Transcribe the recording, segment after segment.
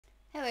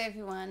Hello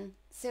everyone.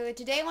 So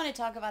today I want to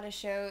talk about a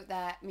show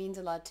that means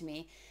a lot to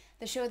me.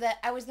 The show that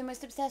I was the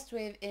most obsessed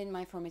with in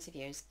my formative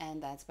years,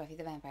 and that's Buffy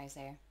the Vampire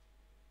Slayer.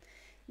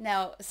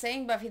 Now,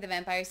 saying Buffy the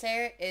Vampire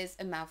Slayer is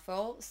a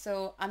mouthful,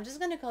 so I'm just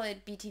going to call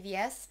it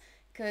BTVS,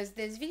 because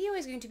this video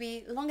is going to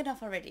be long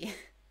enough already.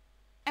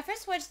 I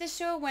first watched this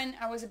show when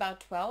I was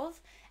about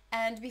 12,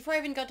 and before I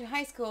even got to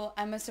high school,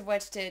 I must have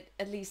watched it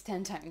at least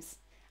 10 times.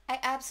 I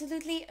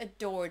absolutely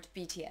adored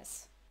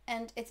BTS.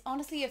 And it's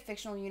honestly a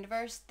fictional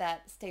universe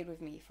that stayed with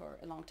me for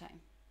a long time.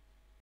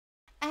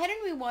 I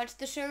hadn't rewatched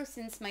the show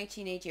since my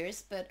teenage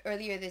years, but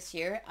earlier this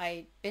year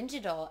I binged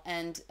it all,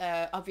 and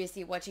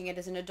obviously watching it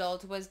as an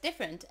adult was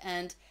different,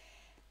 and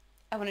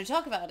I want to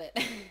talk about it.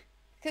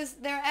 Because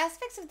there are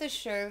aspects of the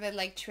show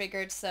that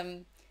triggered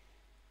some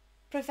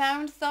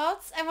profound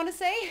thoughts, I want to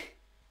say,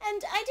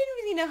 and I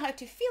didn't really know how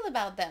to feel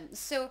about them,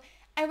 so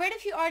I read a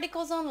few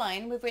articles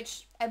online with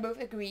which I both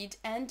agreed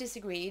and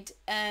disagreed,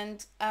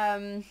 and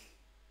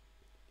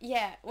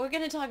yeah, we're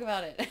gonna talk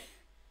about it.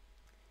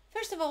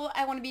 First of all,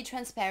 I want to be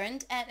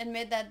transparent and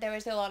admit that there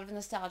is a lot of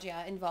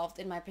nostalgia involved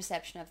in my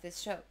perception of this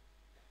show.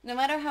 No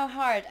matter how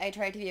hard I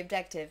try to be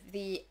objective,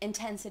 the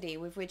intensity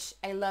with which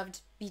I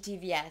loved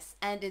BTVS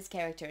and its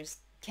characters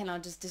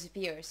cannot just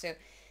disappear, so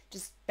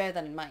just bear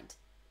that in mind.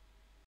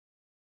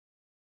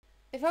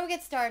 Before we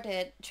get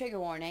started, trigger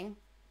warning,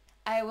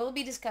 I will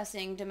be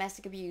discussing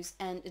domestic abuse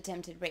and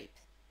attempted rape.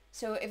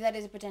 So if that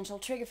is a potential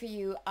trigger for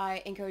you,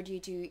 I encourage you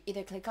to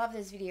either click off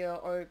this video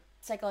or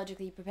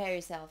psychologically prepare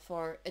yourself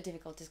for a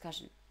difficult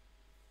discussion.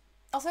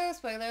 Also,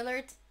 spoiler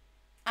alert,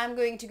 I'm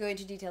going to go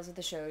into details of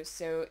the show,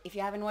 so if you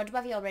haven't watched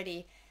Buffy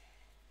already,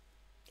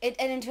 it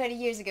ended 20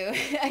 years ago,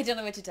 I don't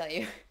know what to tell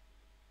you.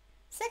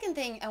 Second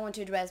thing I want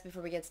to address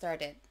before we get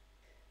started.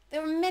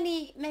 There are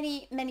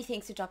many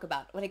things to talk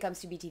about when it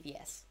comes to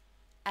BTVS,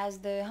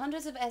 as the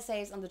hundreds of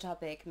essays on the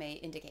topic may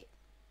indicate.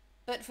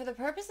 But for the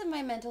purpose of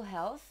my mental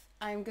health,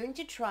 I'm going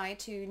to try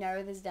to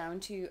narrow this down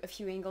to a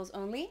few angles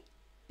only,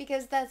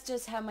 because that's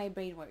just how my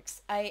brain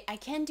works. I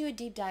can't do a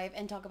deep dive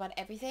and talk about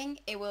everything.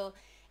 It will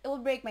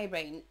break my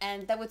brain,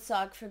 and that would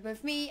suck for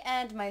both me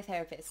and my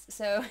therapist.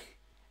 So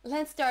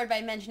let's start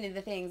by mentioning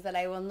the things that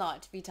I will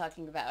not be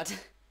talking about.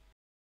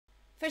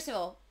 First of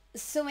all,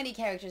 so many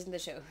characters in the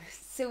show.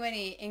 So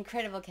many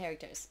incredible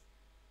characters.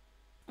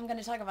 I'm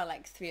gonna talk about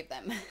like 3 of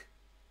them.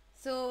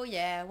 So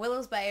yeah,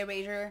 Willow's by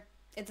erasure.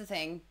 It's a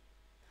thing.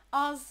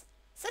 Oz.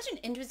 Such an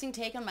interesting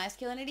take on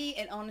masculinity,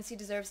 it honestly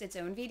deserves its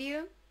own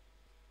video.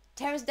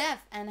 Tara's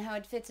death and how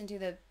it fits into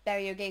the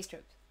barrier gay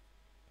trope.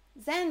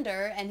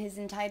 Xander and his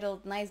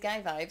entitled nice guy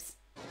vibes.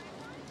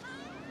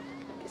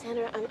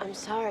 Xander, I'm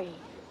sorry.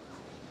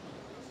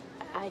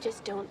 I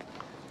just don't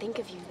think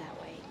of you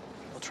that way.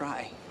 We'll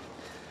try.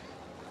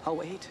 I'll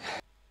wait.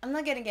 I'm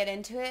not gonna get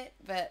into it,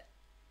 but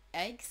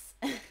yikes.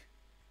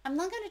 I'm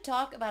not gonna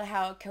talk about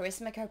how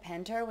Charisma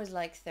Carpenter was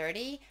like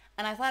 30,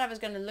 and I thought I was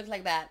gonna look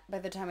like that by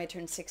the time I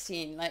turned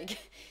 16. Like,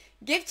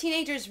 give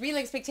teenagers real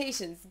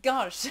expectations,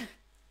 gosh.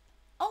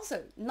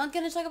 Also, not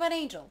gonna talk about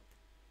Angel.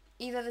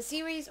 Either the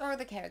series or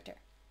the character.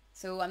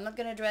 So I'm not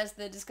gonna address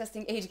the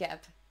disgusting age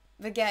gap.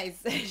 But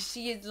guys,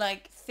 she is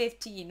like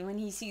 15 when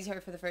he sees her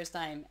for the first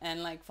time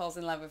and like falls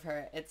in love with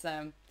her. It's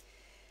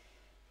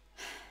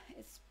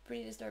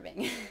pretty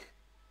disturbing.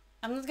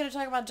 I'm not gonna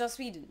talk about Joss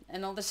Whedon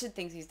and all the shit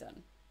things he's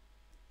done.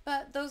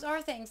 But those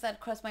are things that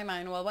crossed my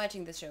mind while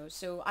watching this show,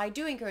 so I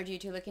do encourage you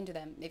to look into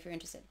them if you're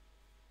interested.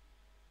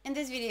 In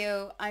this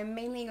video, I'm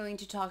mainly going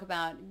to talk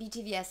about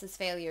BTVS's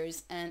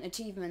failures and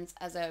achievements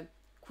as a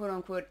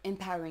quote-unquote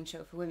empowering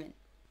show for women,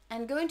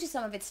 and go into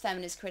some of its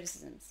feminist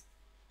criticisms.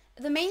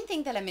 The main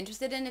thing that I'm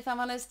interested in, if I'm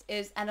honest,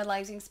 is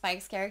analyzing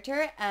Spike's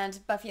character and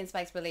Buffy and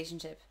Spike's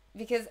relationship,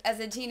 because as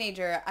a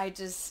teenager, I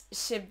just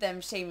shipped them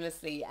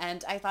shamelessly,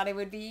 and I thought it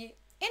would be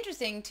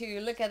interesting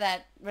to look at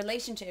that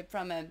relationship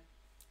from a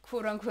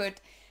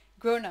quote-unquote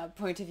grown-up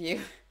point of view.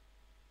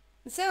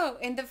 So,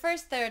 in the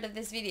first third of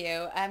this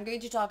video, I'm going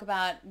to talk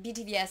about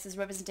BTVS's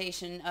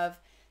representation of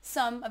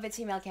some of its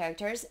female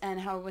characters and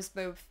how it was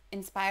both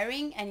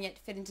inspiring and yet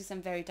fit into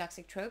some very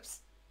toxic tropes.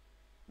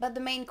 But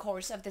the main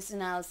course of this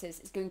analysis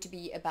is going to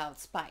be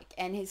about Spike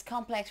and his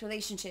complex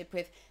relationship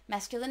with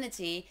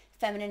masculinity,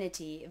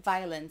 femininity,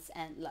 violence,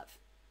 and love.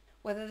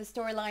 Whether the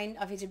storyline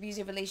of his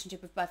abusive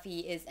relationship with Buffy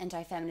is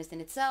anti-feminist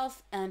in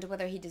itself, and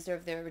whether he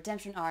deserved the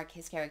redemption arc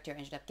his character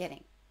ended up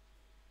getting.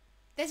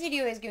 This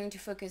video is going to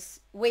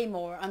focus way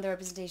more on the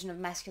representation of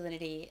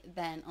masculinity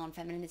than on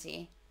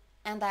femininity.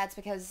 And that's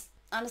because,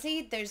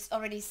 honestly, there's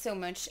already so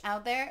much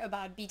out there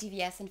about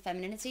BTVS and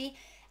femininity,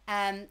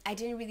 I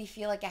didn't really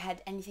feel like I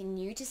had anything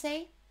new to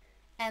say.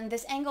 And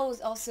this angle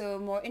was also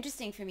more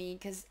interesting for me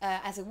because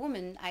as a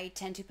woman, I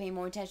tend to pay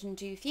more attention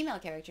to female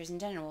characters in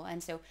general,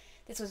 and so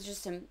this was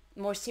just a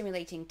more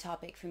stimulating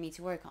topic for me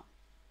to work on.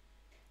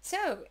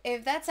 So,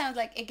 if that sounds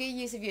like a good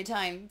use of your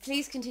time,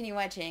 please continue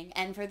watching,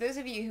 and for those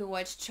of you who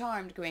watched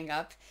Charmed growing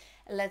up,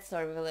 let's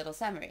start with a little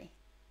summary.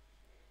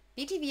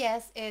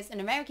 BTVS is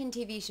an American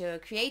TV show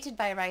created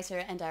by writer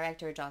and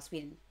director Joss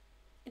Whedon.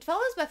 It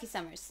follows Buffy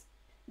Summers,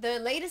 the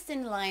latest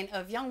in the line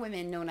of young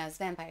women known as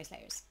vampire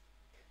slayers.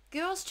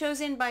 girls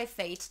chosen by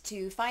fate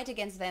to fight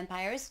against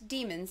vampires,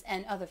 demons,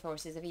 and other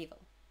forces of evil.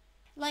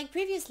 Like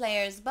previous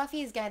Slayers,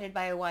 Buffy is guided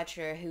by a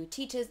watcher who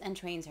teaches and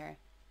trains her,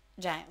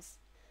 Giles.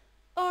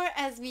 Or,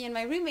 as me and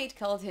my roommate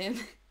called him,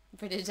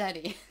 British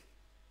Daddy.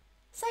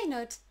 Side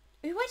note,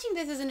 rewatching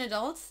this as an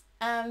adult,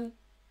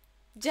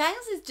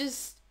 Giles is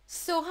just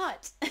so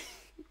hot.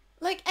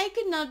 Like, I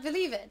could not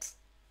believe it.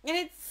 And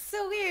it's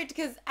so weird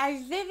because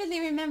I vividly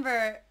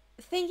remember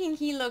thinking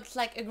he looked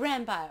like a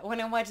grandpa when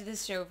I watched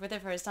this show for the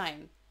first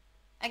time.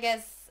 I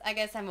guess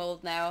I'm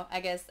old now. I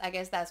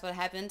guess that's what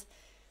happened.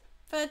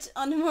 But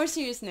on a more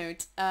serious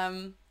note,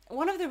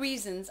 one of the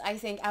reasons I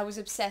think I was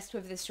obsessed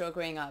with this show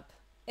growing up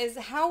is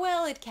how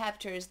well it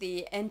captures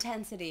the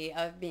intensity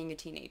of being a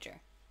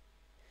teenager.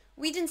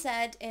 Whedon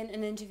said in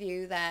an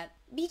interview that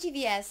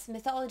BTVS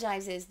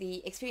mythologizes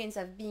the experience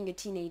of being a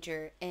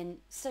teenager in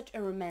such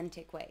a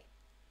romantic way.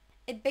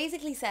 It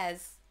basically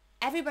says,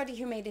 everybody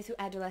who made it through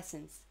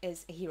adolescence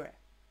is a hero.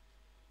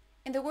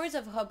 In the words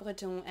of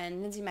Breton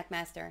and Lindsey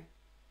McMaster,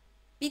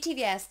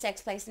 BTVS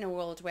takes place in a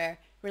world where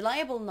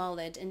reliable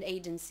knowledge and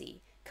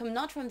agency come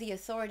not from the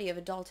authority of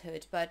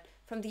adulthood, but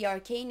from the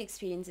arcane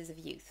experiences of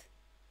youth.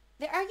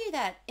 They argue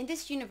that, in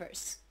this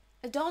universe,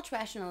 adult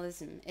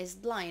rationalism is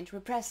blind,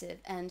 repressive,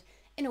 and,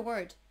 in a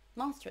word,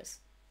 monstrous.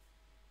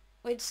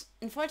 Which,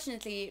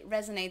 unfortunately,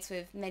 resonates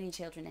with many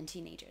children and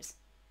teenagers.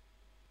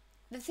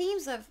 The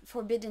themes of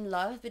forbidden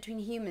love between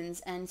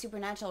humans and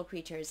supernatural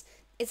creatures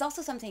is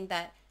also something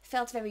that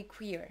felt very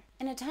queer,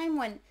 in a time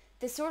when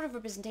this sort of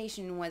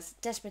representation was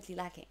desperately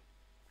lacking.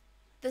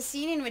 The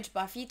scene in which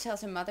Buffy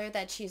tells her mother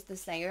that she is the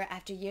Slayer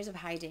after years of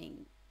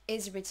hiding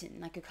is written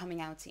like a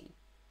coming out scene.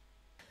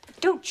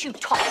 Don't you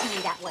talk to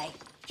me that way.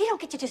 You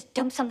don't get to just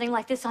dump something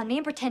like this on me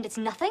and pretend it's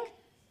nothing.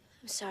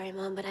 I'm sorry,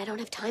 Mom, but I don't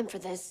have time for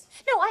this.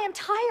 No, I am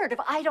tired of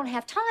I don't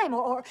have time,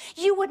 or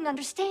you wouldn't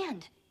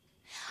understand.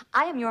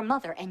 I am your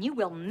mother, and you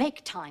will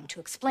make time to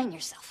explain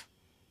yourself.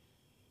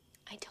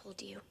 I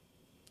told you.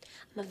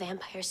 I'm a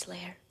vampire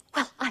slayer.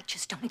 Well, I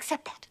just don't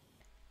accept that.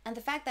 And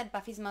the fact that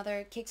Buffy's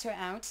mother kicks her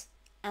out,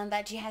 and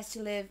that she has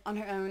to live on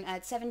her own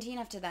at 17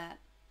 after that,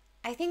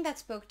 I think that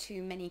spoke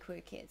to many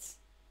queer kids.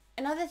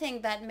 Another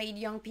thing that made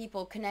young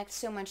people connect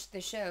so much to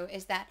the show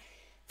is that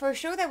for a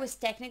show that was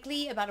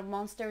technically about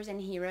monsters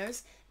and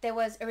heroes, there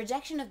was a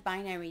rejection of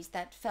binaries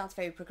that felt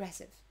very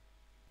progressive.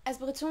 As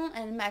Breton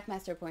and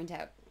McMaster point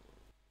out,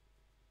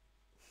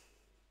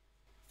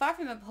 far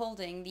from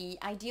upholding the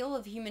ideal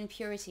of human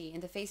purity in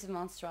the face of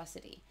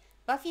monstrosity,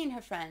 Buffy and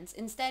her friends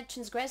instead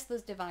transgress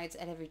those divides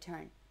at every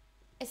turn,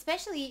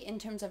 especially in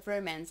terms of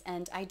romance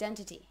and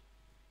identity.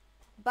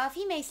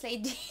 Buffy may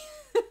slay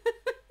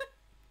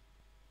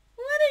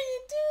What are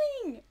you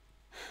doing?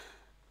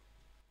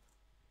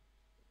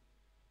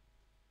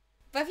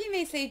 Buffy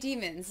may slay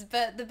demons,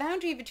 but the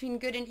boundary between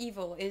good and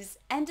evil is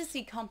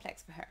endlessly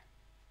complex for her.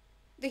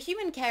 The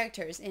human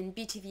characters in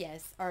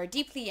BTVS are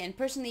deeply and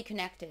personally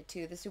connected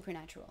to the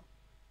supernatural.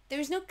 There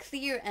is no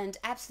clear and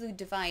absolute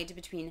divide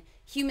between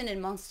human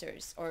and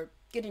monsters, or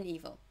good and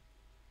evil.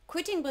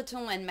 Quoting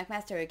Breton and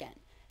McMaster again,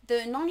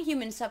 the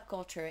non-human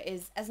subculture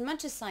is as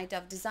much a site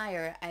of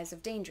desire as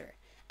of danger,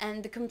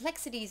 and the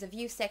complexities of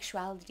youth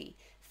sexuality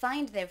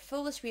find their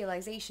fullest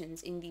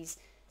realizations in these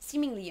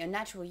seemingly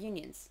unnatural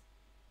unions.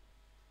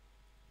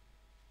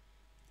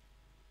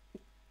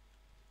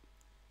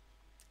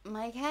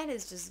 My cat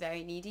is just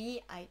very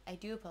needy. I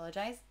do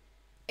apologize.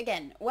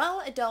 Again,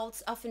 while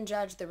adults often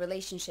judge the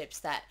relationships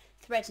that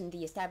threaten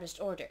the established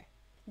order,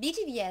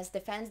 BTVS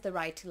defends the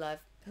right to love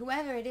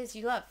whoever it is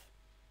you love.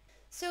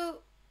 So,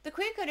 the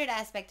queer-coded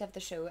aspect of the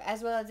show,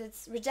 as well as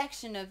its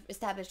rejection of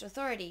established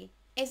authority,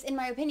 is, in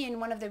my opinion,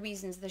 one of the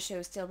reasons the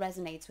show still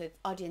resonates with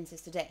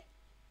audiences today.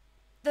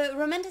 The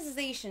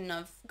romanticization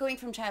of going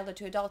from childhood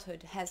to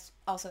adulthood has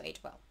also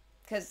aged well.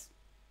 Because,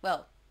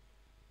 well,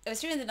 it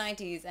was true in the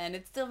 90s, and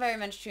it's still very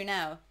much true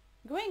now.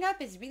 Growing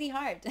up is really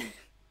hard.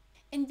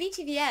 In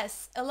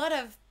BTVS, a lot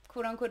of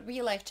quote-unquote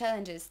real-life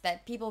challenges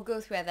that people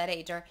go through at that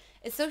age are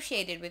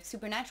associated with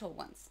supernatural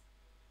ones.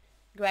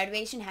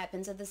 Graduation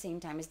happens at the same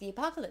time as the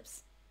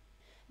apocalypse.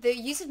 The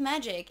use of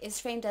magic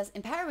is framed as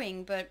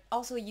empowering, but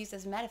also used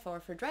as a metaphor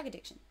for drug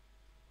addiction.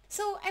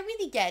 So I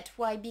really get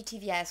why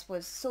BTVS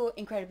was so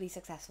incredibly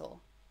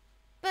successful.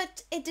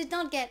 But it did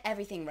not get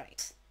everything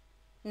right.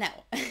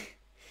 Now,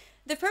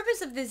 the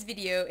purpose of this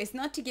video is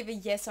not to give a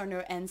yes or no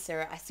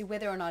answer as to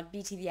whether or not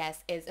BTVS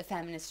is a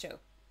feminist show.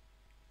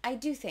 I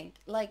do think,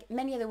 like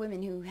many other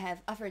women who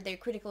have offered their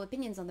critical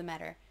opinions on the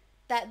matter,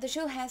 that the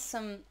show has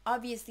some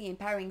obviously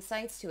empowering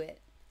sides to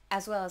it,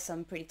 as well as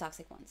some pretty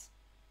toxic ones.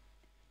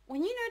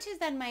 When you notice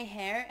that my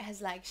hair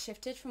has like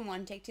shifted from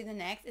one take to the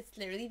next, it's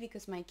literally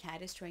because my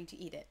cat is trying to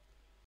eat it.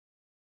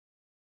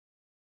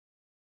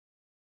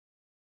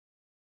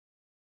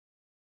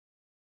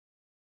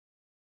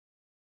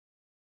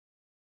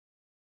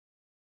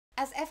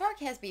 As F.R.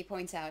 Casby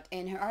points out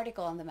in her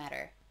article on the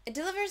matter, it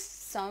delivers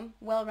some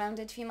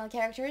well-rounded female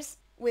characters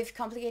with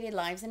complicated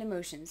lives and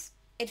emotions.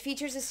 It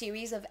features a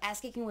series of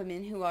ass-kicking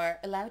women who are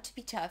allowed to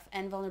be tough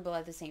and vulnerable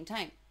at the same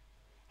time.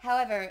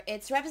 However,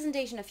 its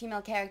representation of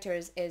female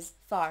characters is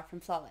far from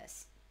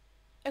flawless.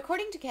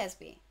 According to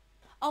Kesby,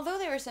 although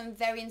there are some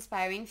very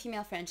inspiring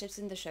female friendships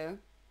in the show,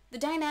 the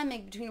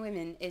dynamic between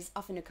women is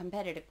often a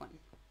competitive one.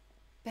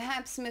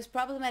 Perhaps most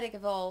problematic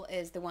of all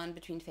is the one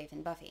between Faith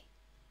and Buffy.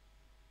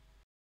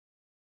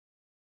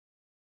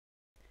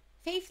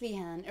 Faith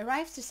Lehan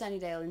arrives to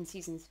Sunnydale in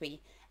season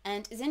 3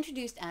 and is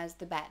introduced as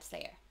the Bat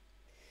Slayer.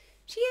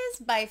 She is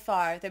by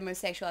far the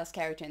most sexualized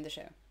character in the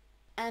show,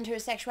 and her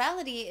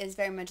sexuality is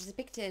very much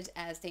depicted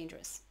as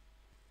dangerous.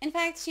 In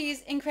fact,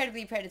 she's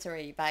incredibly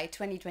predatory by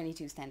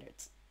 2022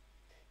 standards.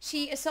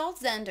 She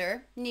assaults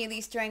Xander,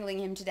 nearly strangling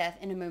him to death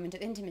in a moment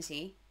of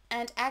intimacy,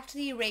 and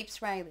actually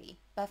rapes Riley,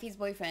 Buffy's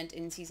boyfriend,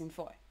 in season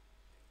 4.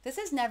 This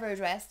is never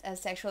addressed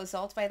as sexual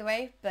assault, by the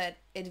way, but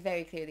it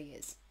very clearly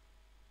is.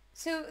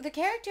 So the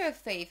character of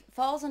Faith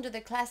falls under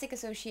the classic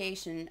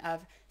association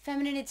of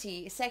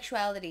femininity,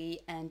 sexuality,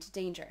 and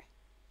danger.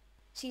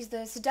 She's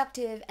the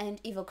seductive and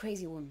evil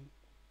crazy woman.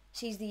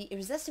 She's the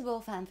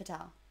irresistible femme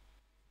fatale.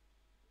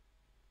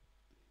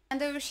 And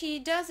though she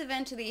does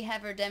eventually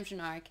have a redemption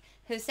arc,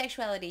 her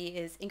sexuality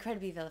is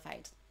incredibly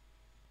vilified.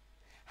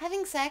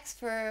 Having sex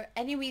for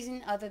any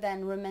reason other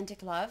than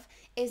romantic love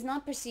is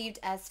not perceived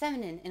as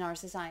feminine in our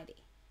society.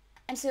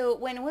 And so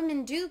when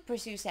women do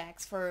pursue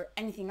sex for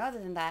anything other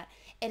than that,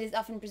 it is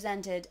often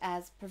presented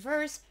as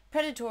perverse,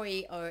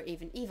 predatory, or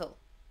even evil.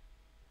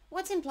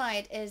 What's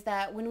implied is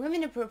that when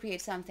women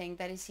appropriate something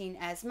that is seen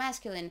as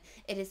masculine,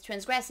 it is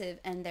transgressive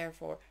and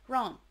therefore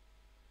wrong.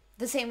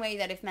 The same way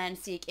that if men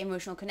seek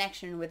emotional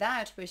connection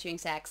without pursuing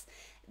sex,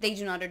 they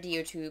do not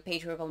adhere to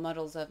patriarchal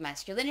models of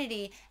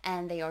masculinity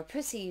and they are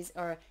pussies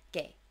or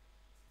gay.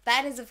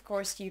 That is of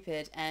course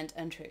stupid and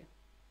untrue.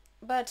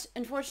 But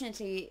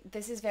unfortunately,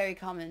 this is very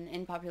common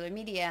in popular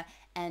media,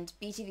 and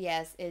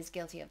BTVS is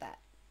guilty of that.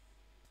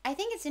 I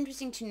think it's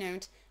interesting to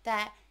note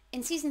that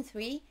in season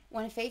 3,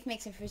 when Faith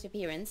makes her first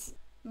appearance,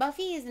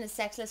 Buffy is in a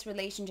sexless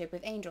relationship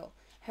with Angel,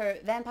 her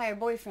vampire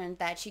boyfriend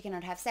that she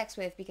cannot have sex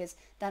with because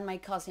that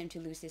might cause him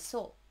to lose his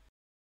soul.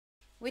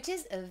 Which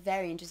is a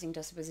very interesting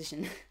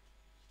juxtaposition.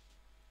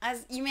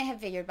 As you may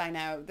have figured by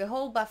now, the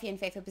whole Buffy and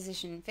Faith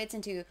opposition fits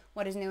into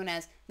what is known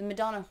as the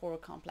Madonna horror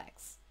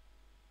complex.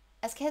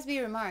 As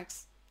Kesby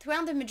remarks,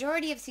 throughout the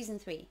majority of season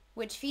 3,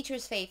 which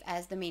features Faith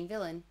as the main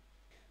villain,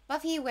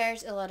 Buffy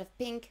wears a lot of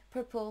pink,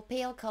 purple,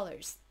 pale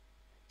colors.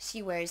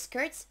 She wears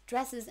skirts,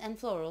 dresses, and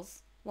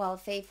florals, while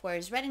Faith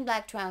wears red and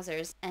black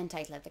trousers and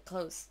tight-leather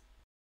clothes.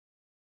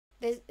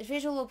 This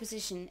visual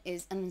opposition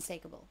is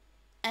unmistakable,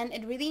 and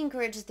it really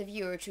encourages the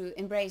viewer to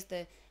embrace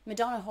the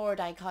Madonna horror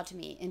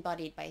dichotomy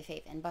embodied by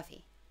Faith and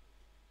Buffy.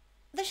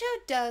 The show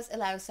does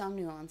allow some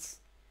nuance.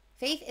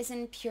 Faith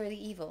isn't purely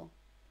evil,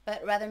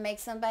 but rather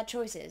makes some bad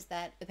choices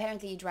that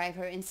apparently drive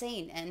her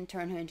insane and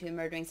turn her into a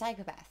murdering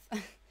psychopath.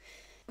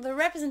 The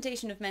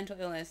representation of mental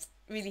illness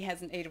really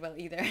hasn't aged well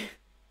either.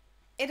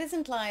 It is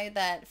implied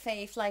that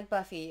Faith, like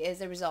Buffy, is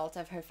a result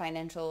of her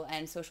financial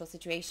and social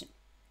situation.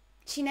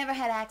 She never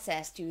had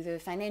access to the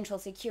financial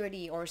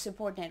security or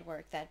support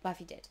network that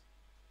Buffy did.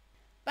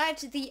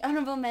 But the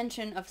honorable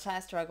mention of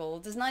class struggle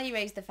does not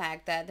erase the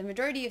fact that the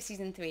majority of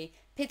season 3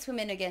 pits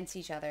women against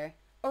each other,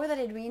 or that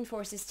it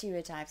reinforces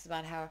stereotypes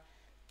about how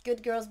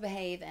good girls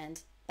behave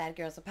and bad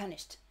girls are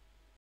punished.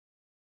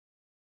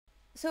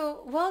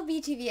 So while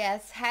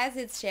BTVS has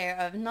its share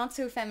of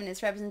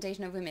not-so-feminist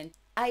representation of women,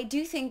 I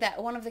do think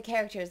that one of the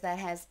characters that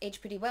has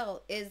aged pretty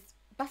well is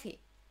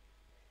Buffy.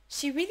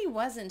 She really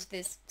wasn't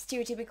this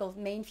stereotypical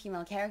main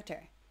female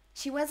character.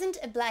 She wasn't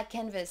a black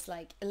canvas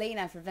like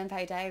Elena from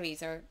Vampire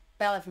Diaries or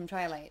Bella from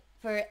Twilight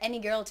for any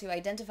girl to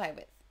identify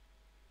with.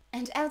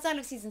 And outside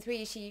of season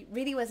 3, she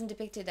really wasn't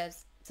depicted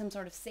as some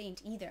sort of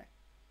saint either.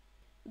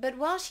 But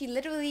while she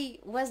literally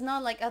was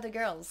not like other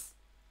girls,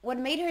 what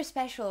made her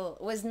special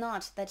was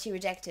not that she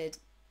rejected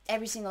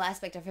every single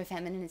aspect of her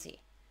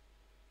femininity.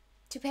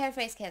 To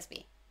paraphrase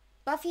Kesby,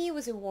 Buffy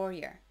was a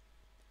warrior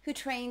who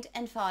trained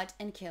and fought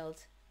and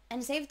killed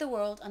and saved the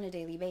world on a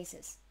daily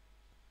basis.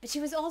 But she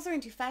was also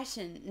into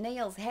fashion,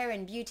 nails, hair,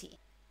 and beauty,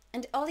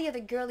 and all the other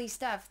girly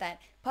stuff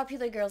that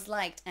popular girls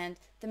liked and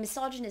the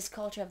misogynist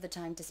culture of the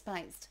time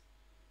despised.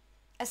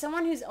 As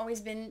someone who's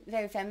always been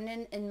very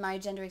feminine in my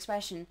gender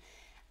expression,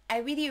 I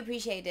really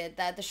appreciated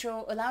that the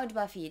show allowed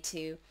Buffy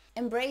to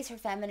embrace her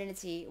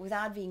femininity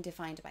without being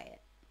defined by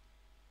it.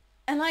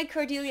 Unlike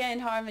Cordelia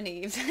and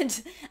Harmony,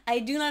 but I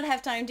do not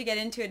have time to get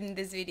into it in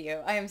this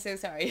video, I am so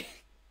sorry.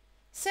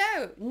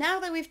 So, now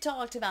that we've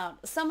talked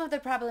about some of the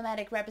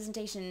problematic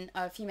representation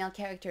of female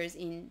characters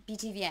in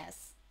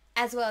BTVS,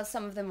 as well as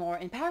some of the more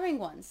empowering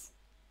ones,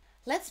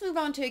 let's move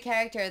on to a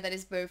character that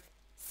is both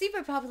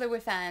super popular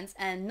with fans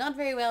and not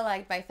very well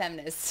liked by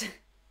feminists.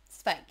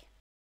 Spike.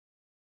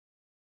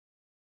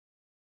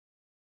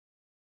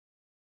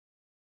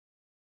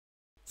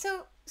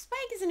 So, Spike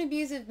is an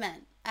abusive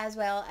man, as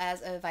well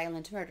as a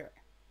violent murderer.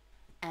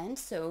 And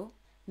so,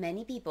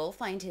 many people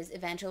find his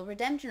eventual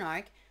redemption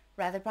arc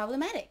rather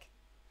problematic.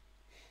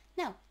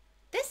 Now,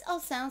 this all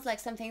sounds like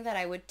something that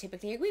I would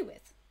typically agree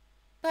with.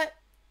 But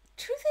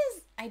truth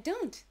is, I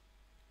don't.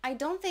 I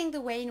don't think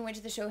the way in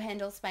which the show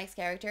handles Spike's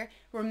character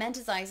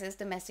romanticizes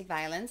domestic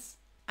violence.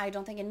 I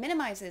don't think it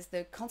minimizes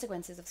the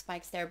consequences of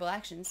Spike's terrible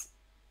actions.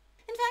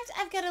 In fact,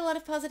 I've got a lot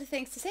of positive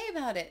things to say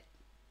about it.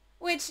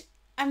 Which,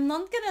 I'm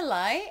not gonna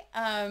lie,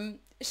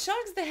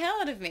 shocks the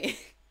hell out of me.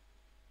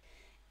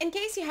 In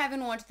case you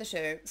haven't watched the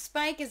show,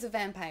 Spike is a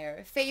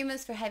vampire,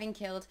 famous for having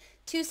killed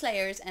 2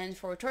 slayers and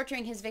for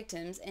torturing his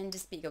victims in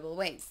despicable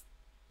ways.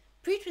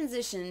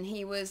 Pre-transition,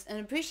 he was an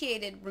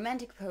appreciated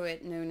romantic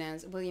poet known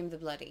as William the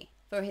Bloody,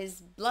 for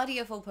his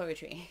bloody-awful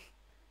poetry.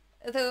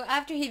 Though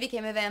after he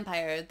became a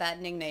vampire,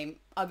 that nickname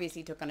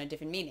obviously took on a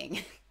different meaning.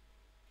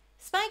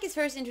 Spike is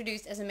first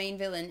introduced as a main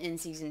villain in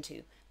season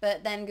 2,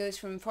 but then goes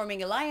from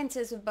forming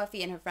alliances with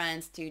Buffy and her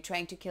friends to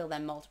trying to kill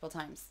them multiple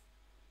times.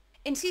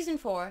 In season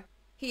 4,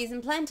 he is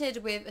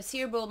implanted with a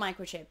cerebral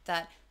microchip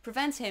that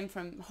prevents him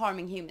from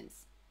harming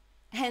humans.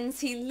 Hence,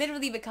 he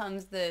literally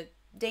becomes the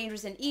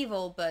dangerous and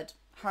evil, but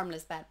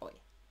harmless bad boy.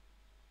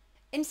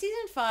 In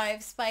season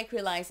 5, Spike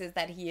realizes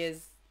that he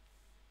is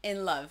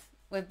in love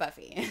with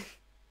Buffy.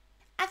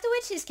 After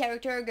which his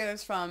character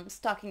goes from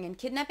stalking and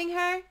kidnapping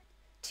her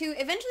to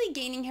eventually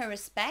gaining her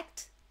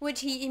respect,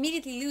 which he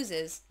immediately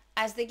loses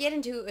as they get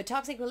into a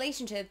toxic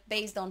relationship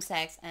based on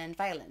sex and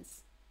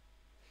violence.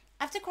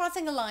 After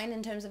crossing a line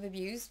in terms of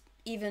abuse,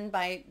 even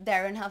by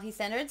their unhealthy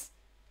standards,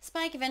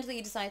 Spike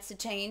eventually decides to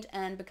change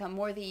and become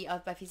worthy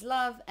of Buffy's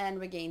love and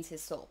regains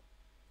his soul.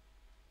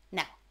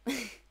 Now,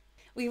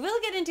 we will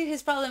get into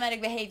his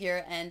problematic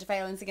behavior and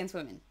violence against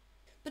women.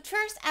 But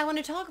first, I want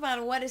to talk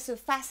about what is so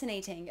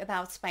fascinating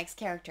about Spike's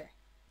character,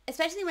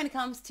 especially when it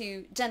comes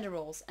to gender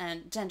roles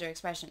and gender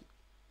expression.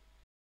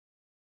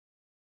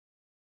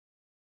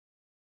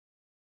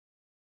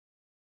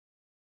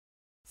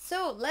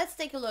 So let's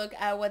take a look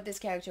at what this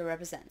character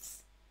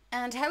represents,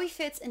 and how he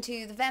fits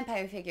into the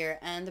vampire figure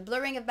and the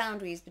blurring of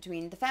boundaries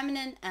between the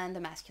feminine and the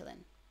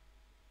masculine.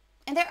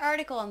 In their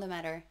article on the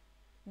matter,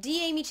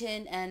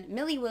 Amy-Chinn and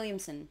Millie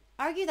Williamson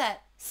argue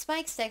that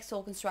Spike's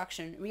sexual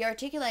construction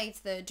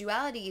rearticulates the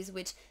dualities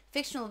which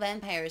fictional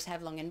vampires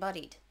have long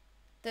embodied.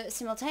 The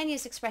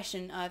simultaneous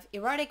expression of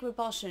erotic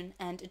repulsion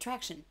and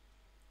attraction,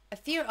 a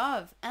fear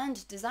of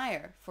and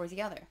desire for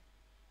the other.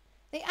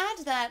 They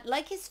add that,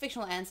 like his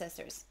fictional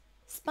ancestors,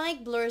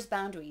 Spike blurs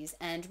boundaries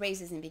and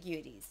raises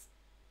ambiguities.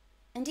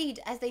 Indeed,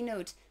 as they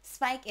note,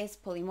 Spike is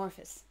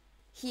polymorphous.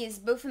 He is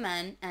both a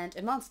man and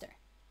a monster,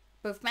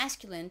 both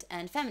masculine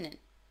and feminine.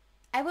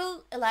 I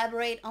will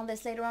elaborate on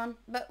this later on,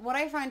 but what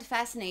I find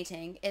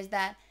fascinating is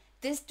that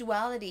this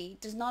duality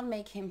does not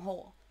make him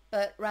whole,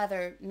 but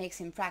rather makes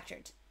him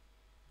fractured.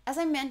 As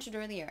I mentioned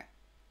earlier,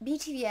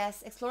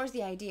 BTVS explores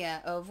the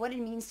idea of what it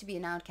means to be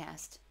an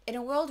outcast in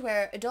a world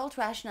where adult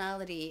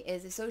rationality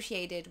is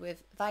associated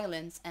with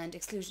violence and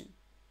exclusion.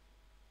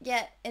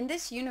 Yet, in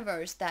this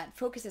universe that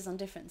focuses on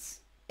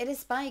difference, it is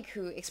Spike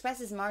who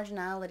expresses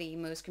marginality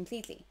most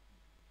completely.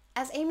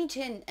 As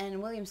Amy-Chinn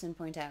and Williamson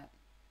point out,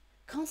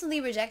 constantly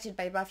rejected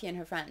by Buffy and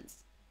her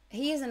friends,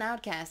 he is an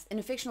outcast in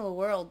a fictional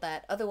world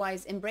that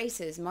otherwise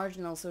embraces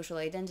marginal social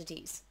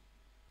identities.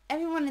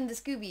 Everyone in the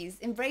Scoobies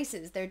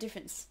embraces their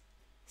difference.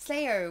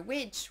 Slayer,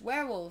 witch,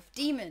 werewolf,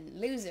 demon,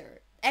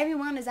 loser,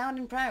 everyone is out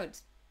and proud.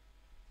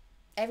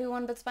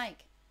 Everyone but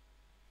Spike.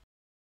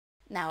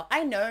 Now,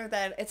 I know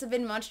that it's a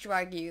bit much to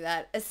argue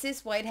that a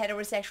cis white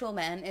heterosexual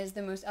man is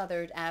the most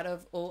othered out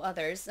of all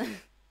others.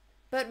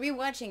 But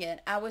rewatching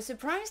it, I was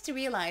surprised to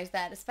realize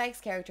that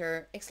Spike's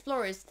character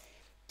explores,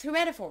 through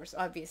metaphors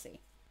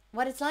obviously,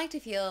 what it's like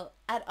to feel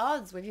at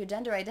odds with your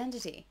gender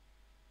identity.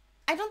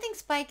 I don't think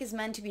Spike is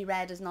meant to be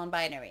read as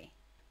non-binary,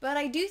 but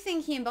I do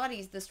think he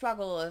embodies the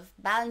struggle of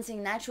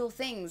balancing natural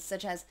things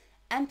such as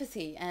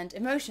empathy and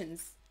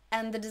emotions,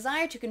 and the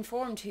desire to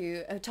conform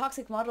to a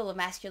toxic model of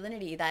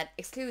masculinity that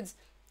excludes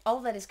all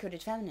that is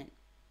coded feminine.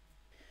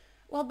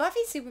 While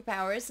Buffy's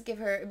superpowers give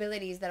her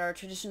abilities that are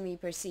traditionally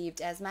perceived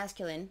as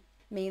masculine,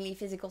 mainly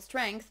physical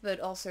strength, but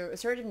also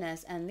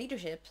assertiveness and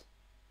leadership,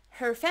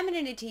 her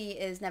femininity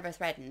is never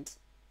threatened.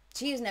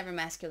 She is never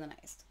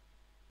masculinized.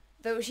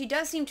 Though she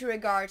does seem to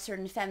regard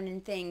certain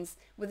feminine things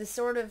with a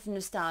sort of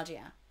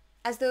nostalgia,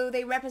 as though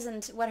they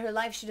represent what her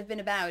life should have been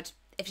about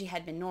if she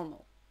had been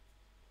normal.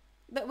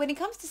 But when it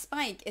comes to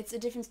Spike, it's a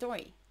different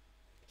story.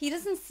 He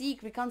doesn't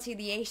seek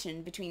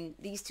reconciliation between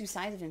these two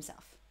sides of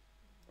himself.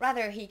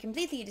 Rather, he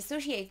completely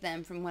dissociates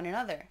them from one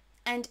another,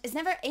 and is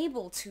never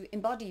able to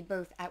embody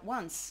both at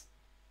once.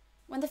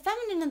 When the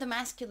feminine and the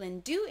masculine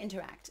do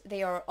interact,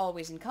 they are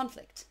always in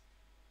conflict.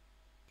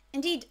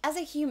 Indeed, as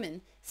a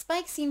human,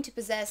 Spike seemed to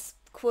possess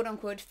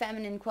quote-unquote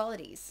feminine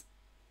qualities.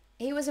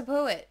 He was a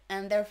poet,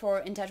 and therefore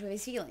in touch with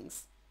his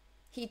feelings.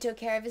 He took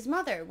care of his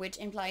mother, which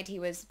implied he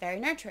was very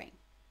nurturing.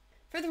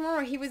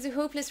 Furthermore, he was a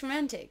hopeless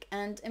romantic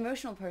and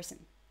emotional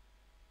person.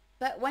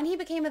 But when he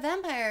became a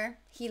vampire,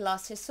 he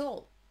lost his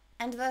soul,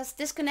 and thus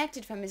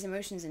disconnected from his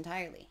emotions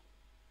entirely.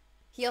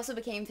 He also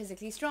became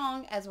physically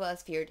strong, as well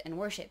as feared and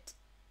worshipped,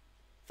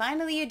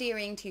 finally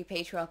adhering to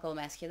patriarchal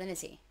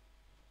masculinity.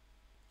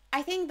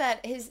 I think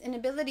that his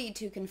inability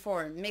to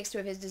conform, mixed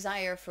with his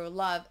desire for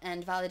love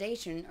and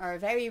validation, are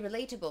very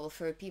relatable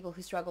for people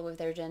who struggle with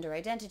their gender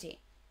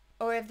identity.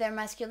 or of their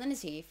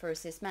masculinity for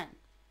cis men.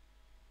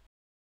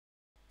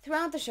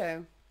 Throughout the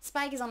show,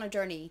 Spike is on a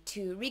journey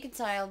to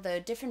reconcile the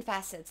different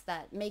facets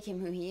that make him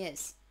who he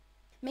is.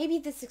 Maybe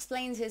this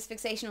explains his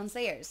fixation on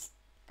Slayers,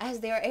 as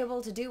they are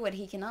able to do what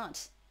he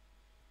cannot.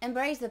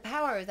 Embrace the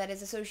power that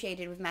is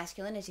associated with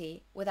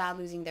masculinity without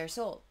losing their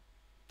soul,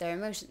 their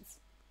emotions.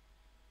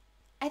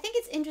 I think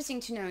it's interesting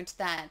to note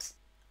that,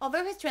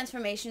 although his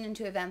transformation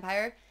into a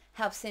vampire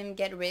helps him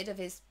get rid of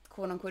his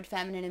quote-unquote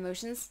feminine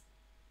emotions,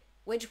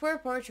 which were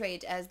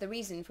portrayed as the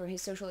reason for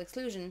his social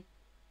exclusion,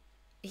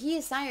 he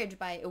is sired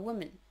by a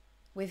woman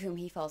with whom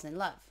he falls in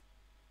love.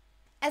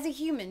 As a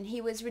human,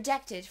 he was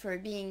rejected for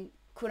being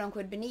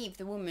quote-unquote beneath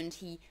the woman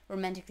he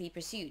romantically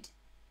pursued.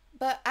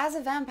 But as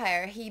a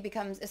vampire, he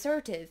becomes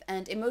assertive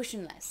and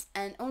emotionless,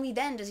 and only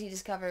then does he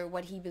discover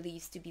what he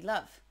believes to be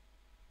love.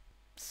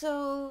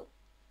 So,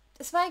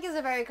 Spike is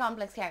a very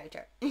complex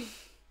character.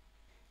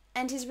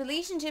 And his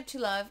relationship to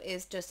love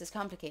is just as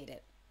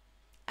complicated,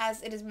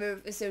 as it is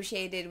both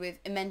associated with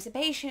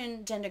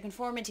emancipation, gender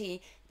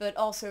conformity, but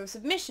also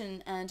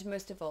submission, and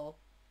most of all,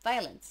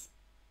 violence.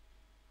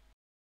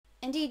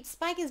 Indeed,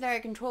 Spike is very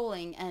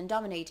controlling and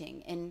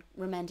dominating in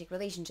romantic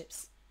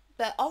relationships,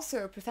 but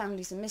also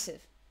profoundly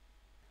submissive.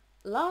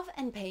 Love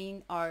and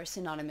pain are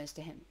synonymous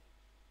to him.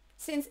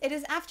 Since it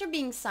is after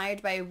being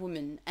sired by a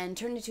woman and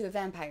turned into a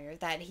vampire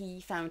that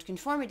he found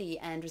conformity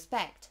and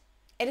respect,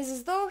 it is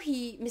as though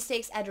he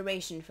mistakes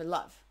adoration for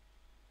love,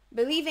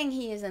 believing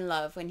he is in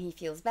love when he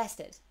feels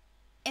bested.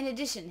 In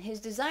addition, his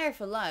desire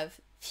for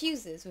love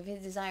fuses with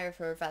his desire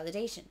for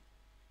validation.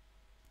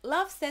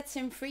 Love sets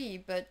him free,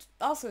 but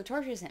also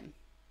tortures him.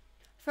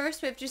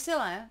 First with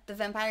Drusilla, the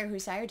vampire who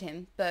sired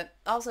him, but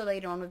also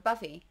later on with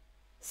Buffy,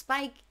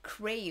 Spike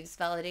craves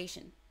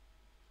validation.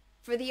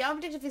 For the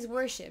object of his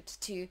worship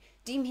to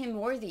deem him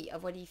worthy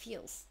of what he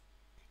feels.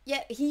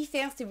 Yet he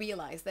fails to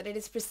realize that it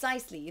is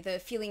precisely the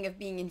feeling of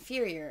being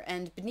inferior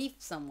and beneath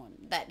someone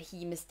that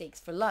he mistakes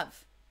for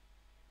love.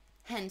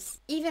 Hence,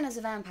 even as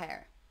a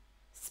vampire,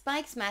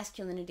 Spike's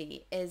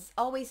masculinity is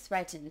always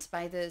threatened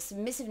by the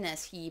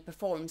submissiveness he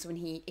performs when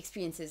he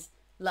experiences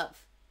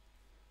love,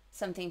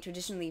 something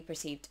traditionally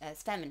perceived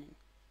as feminine.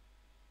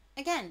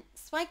 Again,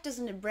 Spike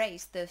doesn't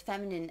embrace the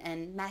feminine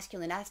and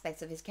masculine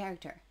aspects of his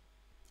character.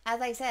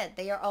 As I said,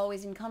 they are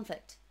always in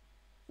conflict,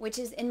 which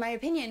is, in my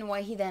opinion,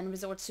 why he then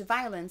resorts to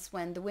violence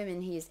when the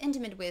women he is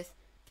intimate with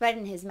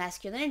threaten his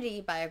masculinity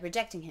by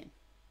rejecting him,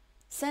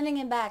 sending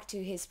him back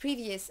to his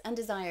previous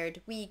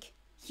undesired, weak,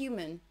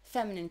 human,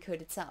 feminine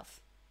coded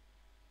self.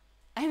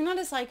 I am not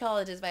a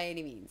psychologist by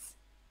any means,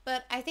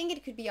 but I think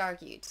it could be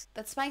argued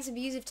that Spike's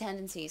abusive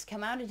tendencies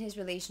come out in his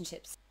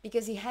relationships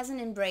because he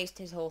hasn't embraced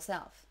his whole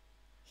self.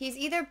 He is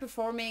either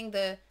performing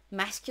the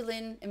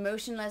masculine,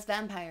 emotionless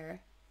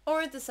vampire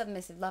or the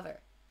submissive lover.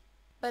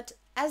 But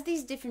as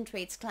these different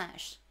traits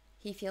clash,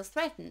 he feels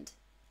threatened,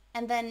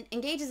 and then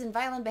engages in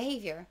violent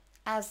behavior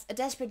as a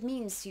desperate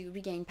means to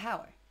regain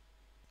power.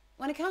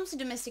 When it comes to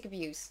domestic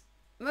abuse,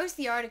 most of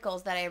the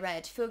articles that I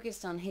read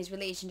focused on his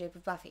relationship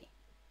with Buffy,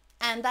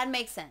 and that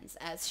makes sense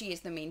as she is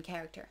the main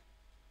character.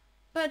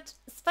 But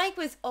Spike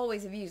was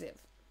always abusive,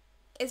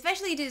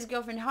 especially to his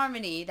girlfriend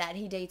Harmony that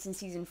he dates in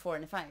season 4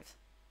 and 5.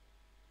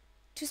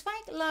 To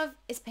Spike, love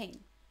is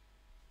pain.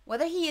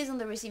 Whether he is on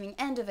the receiving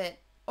end of it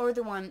or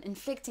the one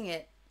inflicting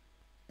it,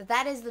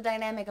 that is the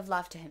dynamic of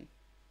love to him.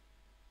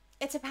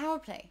 It's a power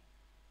play.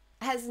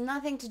 It has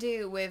nothing to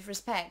do with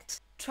respect,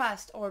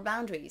 trust, or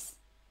boundaries,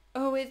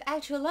 or with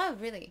actual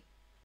love, really.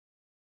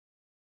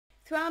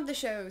 Throughout the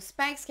show,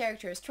 Spike's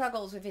character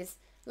struggles with his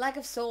lack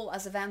of soul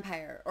as a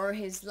vampire, or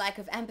his lack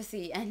of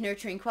empathy and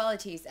nurturing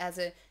qualities as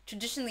a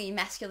traditionally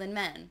masculine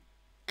man,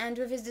 and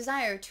with his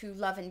desire to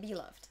love and be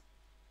loved.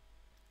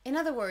 In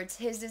other words,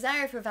 his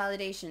desire for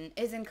validation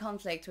is in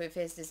conflict with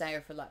his desire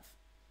for love.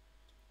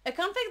 A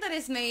conflict that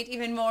is made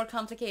even more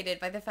complicated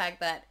by the fact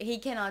that he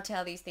cannot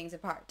tell these things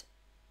apart.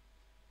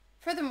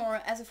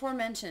 Furthermore, as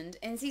aforementioned,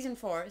 in season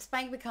 4,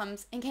 Spike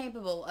becomes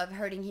incapable of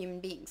hurting human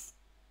beings,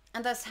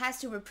 and thus has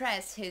to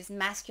repress his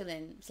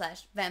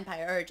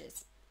masculine/vampire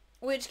urges,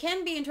 which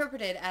can be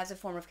interpreted as a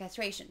form of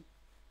castration.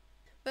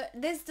 But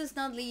this does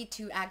not lead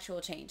to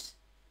actual change.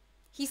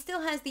 He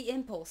still has the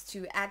impulse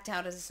to act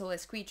out as a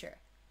soulless creature,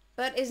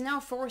 but is now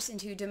forced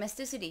into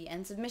domesticity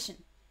and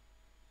submission.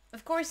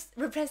 Of course,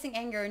 repressing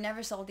anger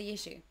never solved the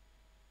issue,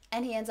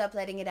 and he ends up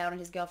letting it out on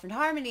his girlfriend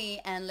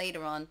Harmony and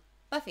later on,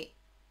 Buffy.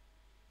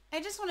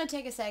 I just want to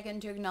take a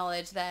second to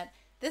acknowledge that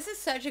this is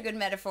such a good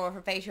metaphor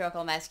for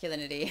patriarchal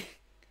masculinity.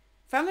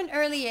 From an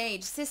early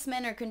age, cis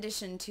men are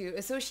conditioned to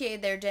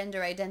associate their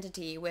gender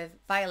identity with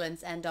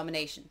violence and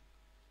domination.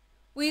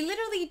 We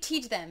literally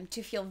teach them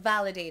to feel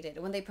validated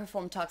when they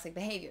perform toxic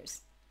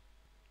behaviors.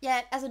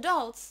 Yet, as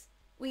adults,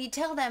 we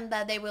tell them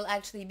that they will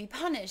actually be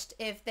punished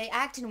if they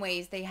act in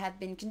ways they have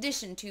been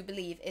conditioned to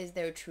believe is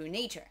their true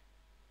nature.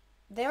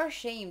 They are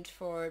shamed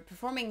for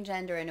performing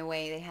gender in a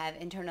way they have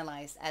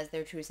internalized as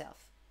their true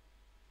self.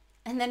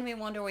 And then we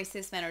wonder why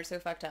cis men are so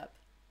fucked up.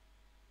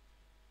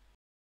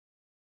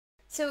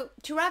 So,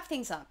 to wrap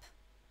things up,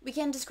 We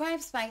can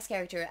describe Spike's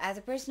character as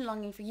a person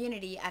longing for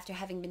unity after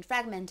having been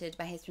fragmented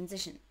by his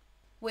transition,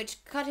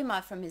 which cut him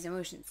off from his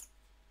emotions.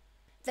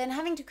 Then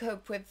having to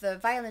cope with the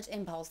violent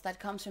impulse that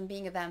comes from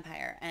being a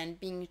vampire and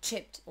being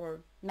chipped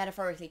or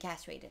metaphorically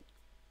castrated.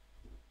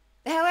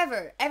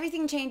 However,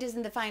 everything changes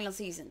in the final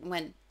season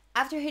when,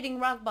 after hitting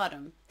rock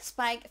bottom,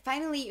 Spike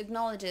finally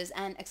acknowledges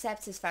and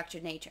accepts his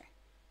fractured nature,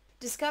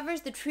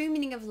 discovers the true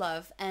meaning of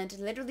love, and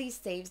literally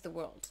saves the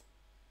world,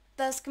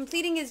 thus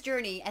completing his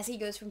journey as he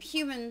goes from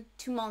human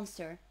to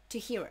monster to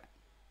hero.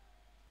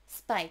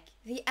 Spike,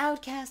 the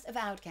outcast of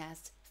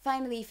outcasts,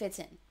 finally fits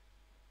in,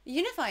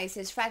 unifies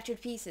his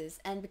fractured pieces,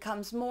 and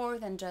becomes more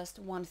than just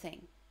one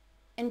thing,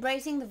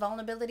 embracing the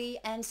vulnerability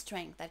and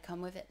strength that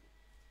come with it.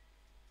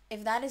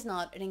 If that is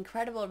not an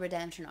incredible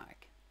redemption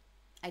arc,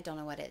 I don't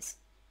know what is.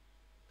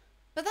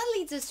 But that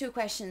leads us to a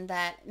question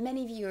that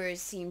many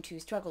viewers seem to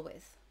struggle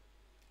with.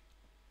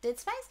 Did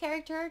Spike's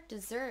character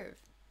deserve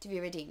to be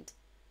redeemed?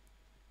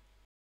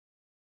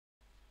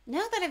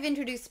 Now that I've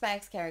introduced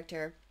Spike's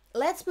character,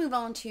 let's move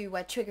on to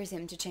what triggers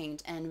him to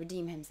change and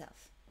redeem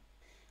himself.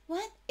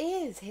 What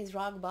is his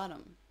rock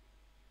bottom?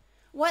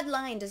 What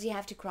line does he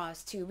have to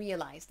cross to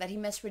realize that he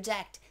must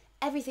reject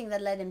everything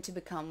that led him to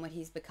become what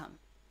he's become?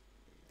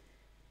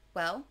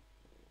 Well,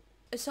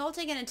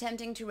 assaulting and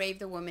attempting to rape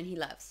the woman he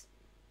loves.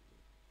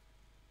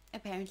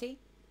 Apparently.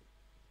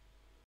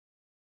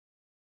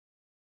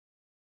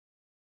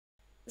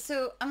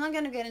 So, I'm not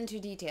gonna get into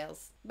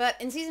details, but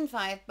in season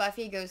 5,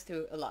 Buffy goes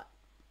through a lot.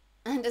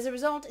 And as a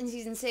result, in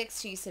season 6,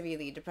 she's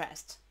severely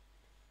depressed.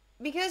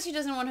 Because she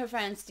doesn't want her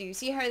friends to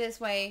see her this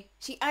way,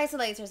 she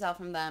isolates herself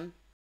from them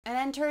and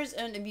enters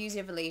an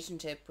abusive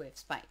relationship with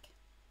Spike.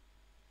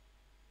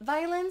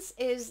 Violence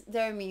is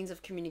their means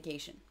of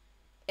communication.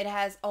 It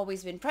has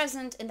always been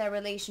present in their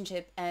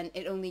relationship, and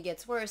it only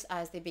gets worse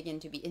as they begin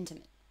to be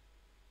intimate.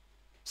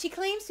 She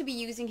claims to be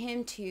using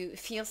him to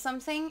feel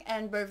something,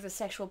 and both the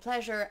sexual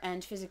pleasure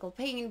and physical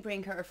pain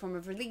bring her a form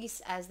of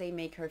release as they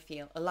make her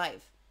feel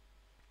alive.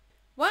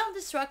 While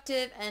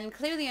destructive and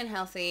clearly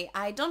unhealthy,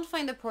 I don't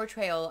find the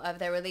portrayal of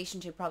their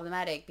relationship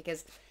problematic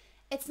because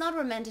it's not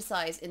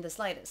romanticized in the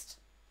slightest.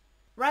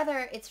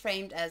 Rather, it's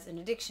framed as an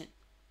addiction,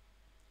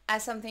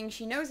 as something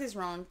she knows is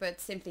wrong but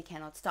simply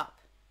cannot stop.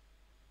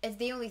 It's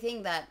the only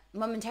thing that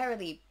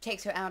momentarily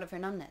takes her out of her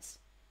numbness.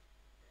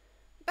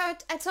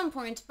 But at some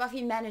point,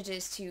 Buffy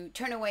manages to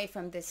turn away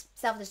from this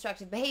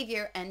self-destructive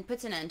behavior and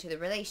puts an end to the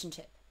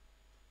relationship.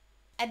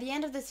 At the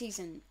end of the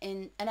season,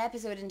 in an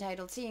episode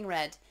entitled Seeing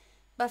Red,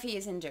 Buffy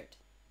is injured.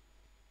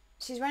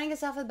 She's running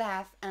herself a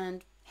bath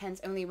and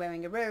hence only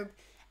wearing a robe,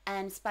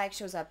 and Spike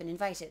shows up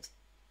uninvited.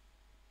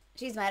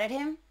 She's mad at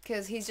him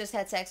because he's just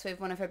had sex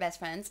with one of her best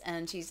friends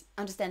and she's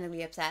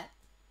understandably upset.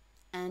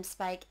 And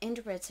Spike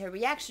interprets her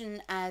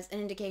reaction as an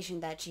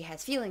indication that she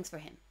has feelings for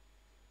him.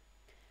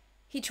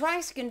 He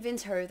tries to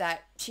convince her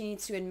that she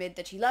needs to admit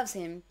that she loves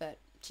him, but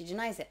she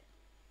denies it.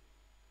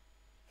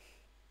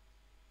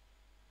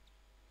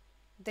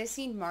 This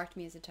scene marked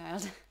me as a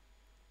child.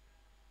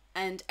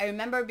 And I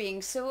remember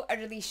being so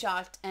utterly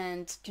shocked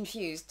and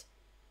confused.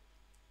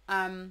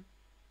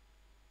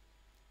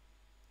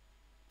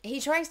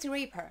 He tries to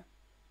rape her.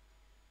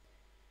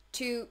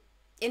 To,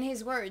 in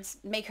his words,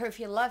 make her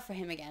feel love for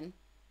him again.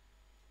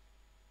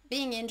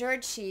 Being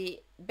injured, she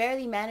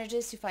barely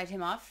manages to fight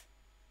him off.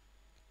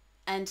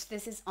 And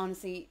this is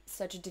honestly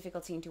such a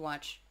difficult scene to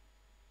watch.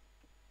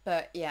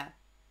 But yeah,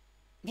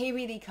 he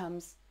really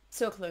comes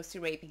so close to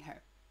raping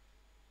her.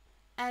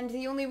 And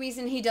the only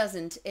reason he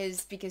doesn't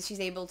is because she's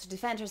able to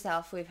defend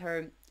herself with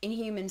her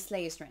inhuman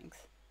slayer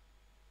strength.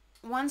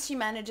 Once she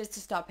manages to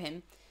stop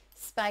him,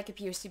 Spike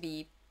appears to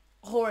be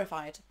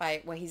horrified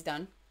by what he's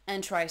done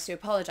and tries to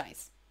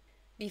apologize,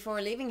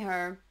 before leaving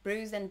her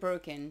bruised and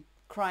broken,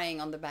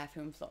 crying on the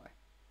bathroom floor.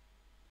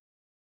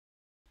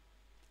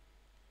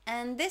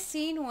 And this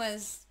scene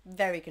was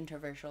very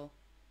controversial.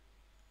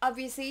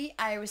 Obviously,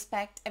 I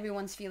respect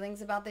everyone's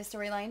feelings about this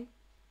storyline.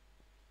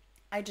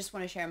 I just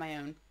want to share my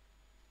own.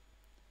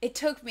 It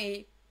took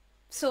me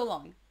so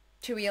long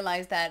to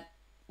realize that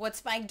what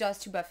Spike does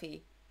to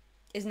Buffy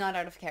is not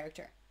out of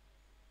character.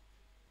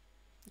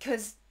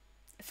 Because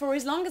for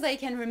as long as I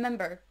can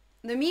remember,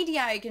 the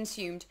media I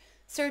consumed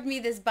served me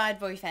this bad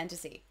boy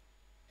fantasy.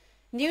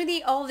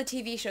 Nearly all the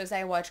TV shows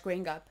I watched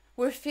growing up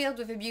were filled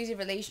with abusive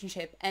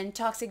relationship and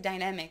toxic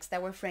dynamics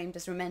that were framed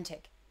as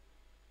romantic.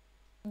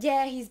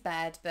 Yeah, he's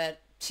bad,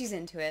 but she's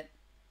into it.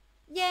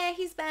 Yeah,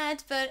 he's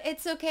bad, but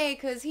it's okay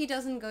because he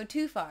doesn't go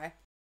too far.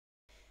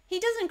 He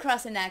doesn't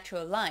cross an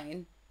actual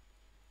line.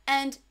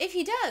 And if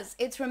he does,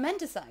 it's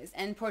romanticized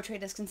and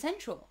portrayed as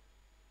consensual.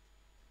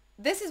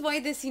 This is why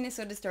this scene is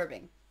so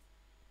disturbing.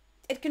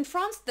 It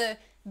confronts the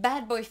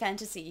bad boy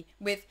fantasy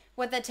with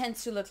what that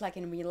tends to look like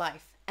in real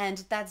life,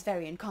 and that's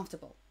very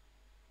uncomfortable.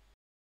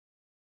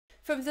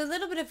 From the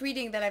little bit of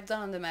reading that I've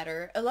done on the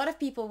matter, a lot of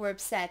people were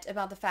upset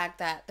about the fact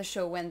that the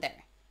show went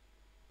there.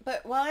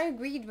 But while I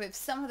agreed with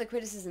some of the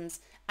criticisms,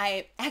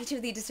 I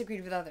actively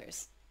disagreed with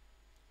others.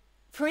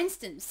 For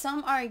instance,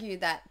 some argue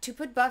that to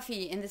put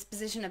Buffy in this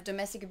position of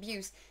domestic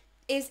abuse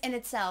is in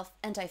itself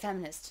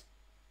anti-feminist.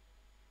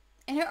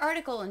 In her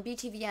article on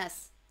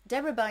BTVS,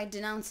 Deborah Byte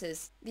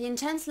denounces the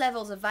intense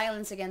levels of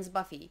violence against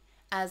Buffy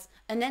as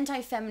an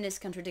anti-feminist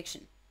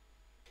contradiction.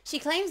 She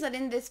claims that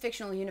in this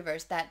fictional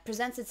universe that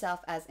presents itself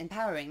as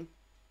empowering,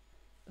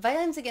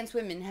 violence against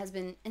women has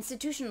been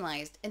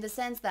institutionalized in the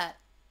sense that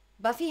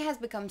Buffy has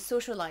become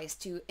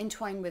socialized to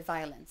entwine with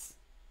violence.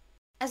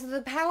 As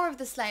the power of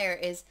the Slayer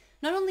is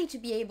not only to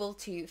be able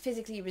to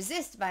physically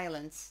resist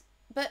violence,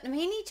 but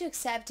mainly to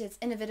accept its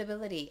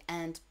inevitability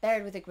and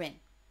bear it with a grin.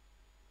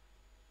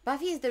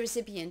 Buffy is the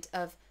recipient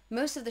of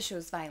most of the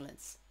show's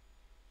violence.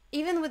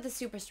 Even with the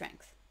super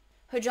strength,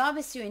 her job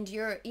is to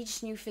endure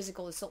each new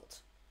physical assault.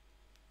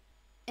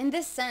 In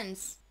this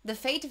sense, the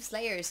fate of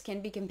Slayers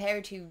can be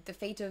compared to the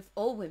fate of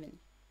all women,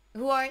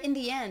 who are in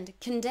the end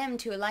condemned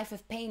to a life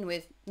of pain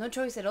with no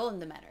choice at all in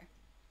the matter.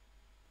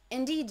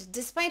 Indeed,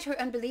 despite her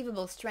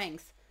unbelievable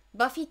strength,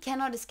 Buffy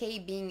cannot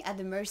escape being at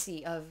the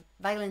mercy of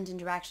violent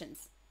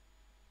interactions.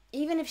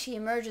 Even if she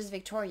emerges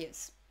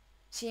victorious,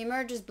 she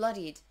emerges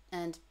bloodied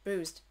and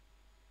bruised.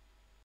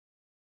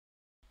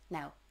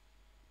 Now,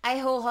 I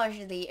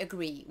wholeheartedly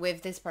agree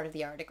with this part of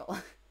the article.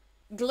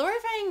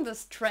 Glorifying the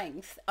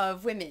strength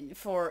of women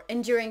for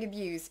enduring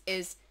abuse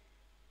is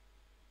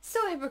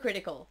so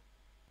hypocritical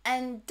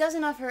and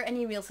doesn't offer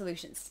any real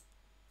solutions.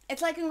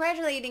 It's like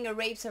congratulating a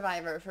rape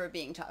survivor for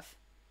being tough.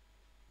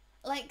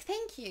 Like,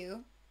 thank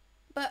you,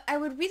 but I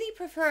would really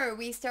prefer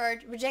we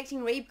start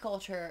rejecting rape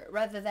culture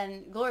rather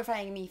than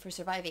glorifying me for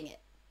surviving it.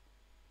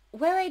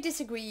 Where I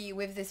disagree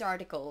with this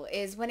article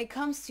is when it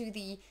comes to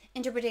the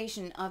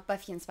interpretation of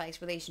Buffy and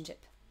Spike's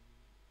relationship.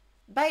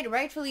 Byte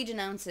rightfully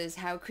denounces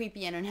how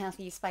creepy and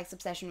unhealthy Spike's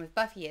obsession with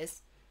Buffy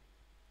is,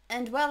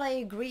 and while I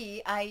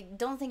agree, I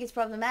don't think it's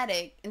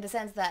problematic in the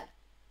sense that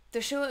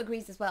the show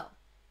agrees as well.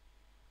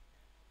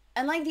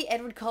 Unlike the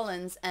Edward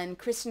Cullens and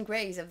Kristen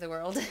Grays of the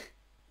world,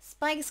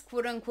 Spike's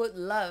quote-unquote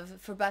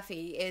love for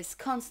Buffy is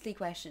constantly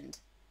questioned,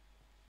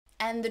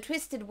 and the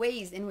twisted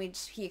ways in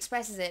which he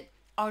expresses it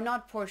are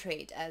not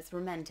portrayed as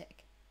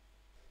romantic.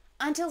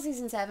 Until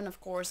season 7, of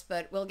course,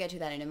 but we'll get to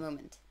that in a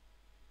moment.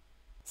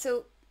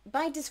 So,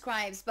 Byte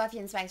describes Buffy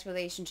and Spike's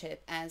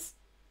relationship as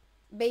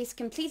based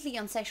completely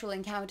on sexual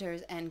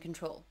encounters and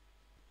control,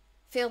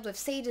 filled with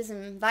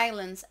sadism,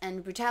 violence,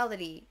 and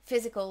brutality,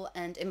 physical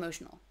and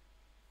emotional.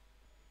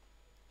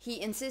 He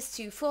insists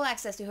to full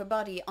access to her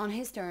body on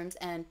his terms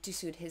and to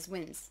suit his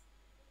whims.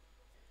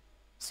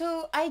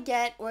 So I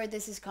get where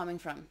this is coming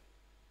from.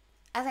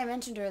 As I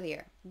mentioned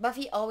earlier,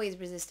 Buffy always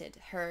resisted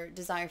her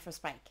desire for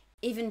Spike,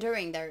 even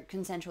during their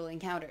consensual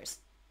encounters.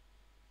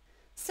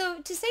 So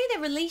to say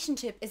their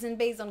relationship isn't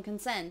based on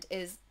consent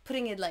is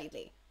putting it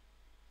lightly.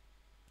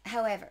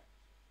 However,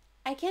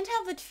 I can't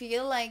help but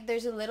feel like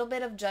there's a little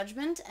bit of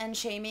judgment and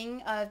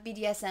shaming of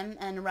BDSM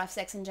and rough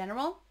sex in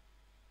general.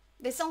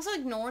 This also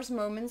ignores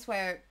moments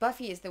where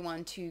Buffy is the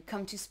one to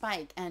come to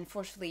Spike and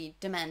forcefully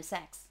demand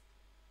sex.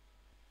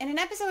 In an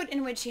episode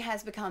in which she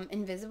has become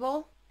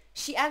invisible,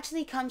 she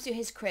actually comes to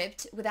his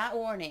crypt without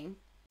warning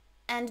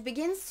and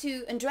begins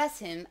to undress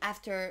him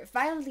after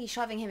violently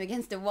shoving him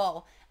against the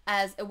wall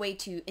as a way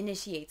to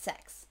initiate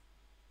sex.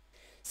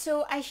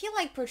 So I feel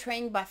like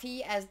portraying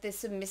Buffy as this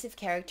submissive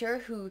character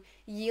who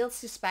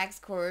yields to Spike's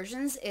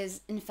coercions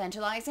is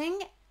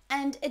infantilizing,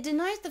 and it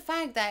denies the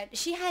fact that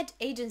she had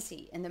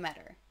agency in the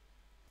matter.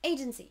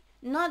 Agency,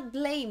 not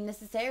blame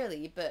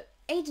necessarily, but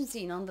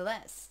agency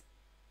nonetheless.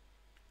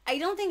 I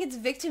don't think it's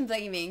victim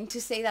blaming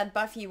to say that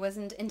Buffy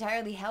wasn't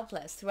entirely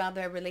helpless throughout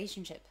their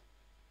relationship.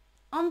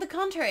 On the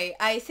contrary,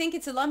 I think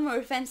it's a lot more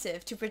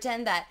offensive to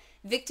pretend that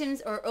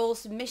victims are all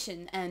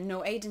submission and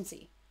no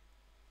agency.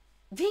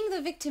 Being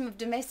the victim of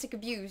domestic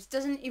abuse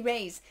doesn't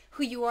erase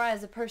who you are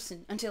as a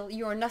person until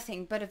you are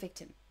nothing but a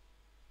victim.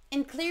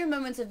 In clear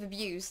moments of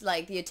abuse,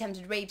 like the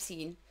attempted rape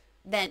scene,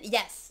 then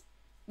yes,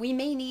 we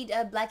may need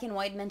a black and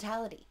white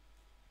mentality.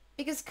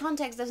 Because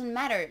context doesn't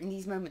matter in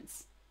these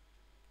moments.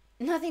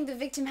 Nothing the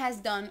victim has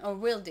done or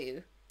will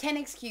do can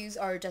excuse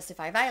or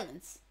justify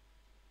violence.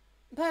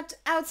 But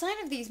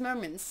outside of these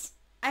moments,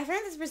 I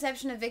find this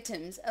perception of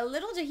victims a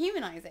little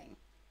dehumanizing.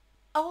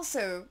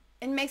 Also,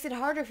 it makes it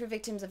harder for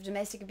victims of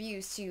domestic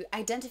abuse to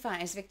identify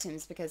as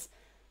victims because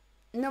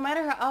no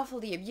matter how awful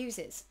the abuse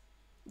is,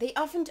 they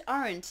often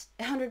aren't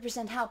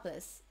 100%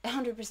 helpless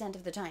 100%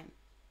 of the time.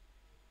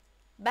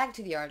 Back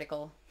to the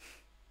article.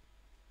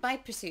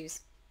 Byte pursues.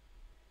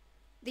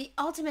 The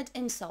ultimate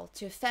insult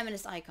to a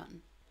feminist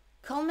icon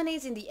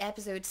culminates in the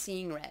episode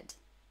Seeing Red.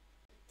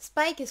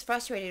 Spike is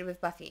frustrated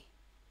with Buffy.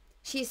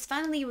 She is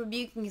finally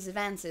rebuking his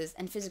advances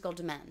and physical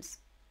demands,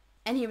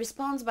 and he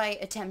responds by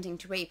attempting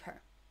to rape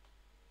her.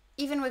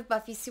 Even with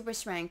Buffy's super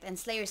strength and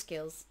Slayer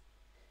skills,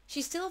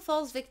 she still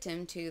falls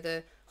victim to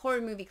the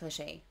horror movie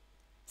cliché,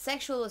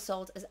 sexual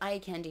assault as eye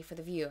candy for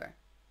the viewer.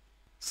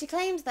 She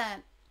claims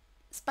that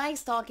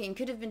Spike's stalking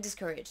could have been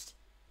discouraged,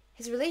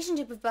 his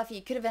relationship with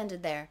Buffy could have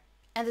ended there,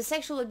 and the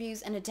sexual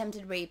abuse and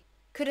attempted rape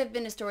could have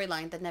been a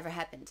storyline that never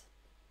happened.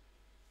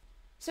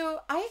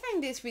 So I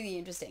find this really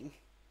interesting,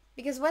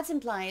 because what's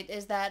implied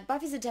is that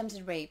Buffy's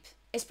attempted rape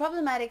is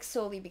problematic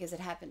solely because it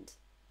happened,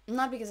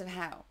 not because of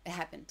how it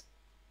happened.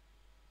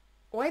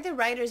 why the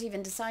writers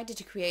even decided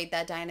to create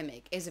that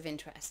dynamic is of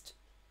interest.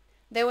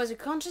 There was a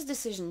conscious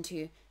decision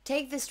to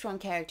take this strong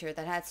character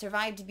that had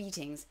survived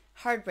beatings,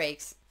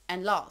 heartbreaks,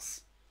 and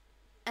loss,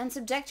 and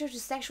subject her to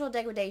sexual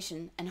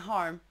degradation and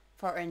harm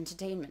for her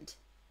entertainment.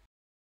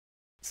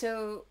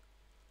 So,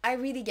 I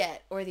really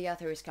get where the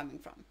author is coming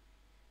from.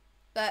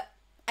 But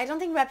I don't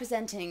think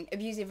representing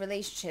abusive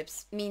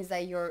relationships means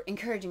that you're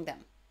encouraging them.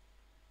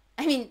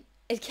 I mean,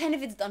 it can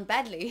if it's done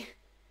badly.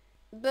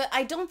 But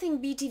I don't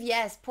think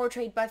BTVS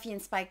portrayed Buffy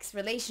and Spike's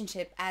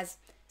relationship as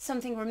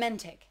something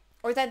romantic,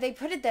 or that they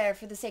put it there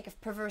for the sake of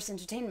perverse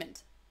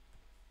entertainment.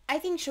 I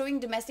think showing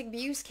domestic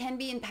abuse can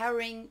be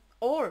empowering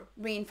or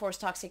reinforce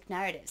toxic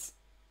narratives.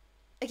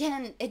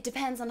 Again, it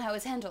depends on how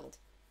it's handled.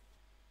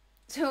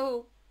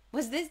 So,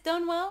 was this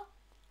done well?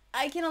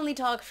 I can only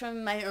talk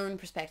from my own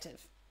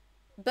perspective.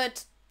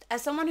 But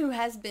as someone who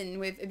has been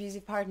with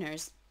abusive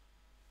partners,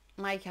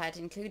 my cat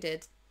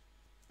included,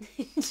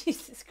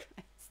 Jesus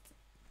Christ.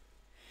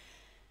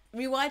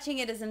 Rewatching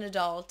it as an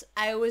adult,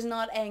 I was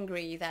not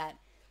angry that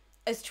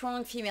a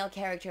strong female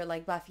character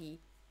like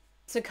Buffy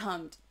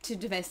succumbed to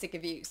domestic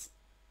abuse.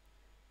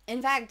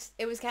 In fact,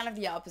 it was kind of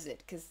the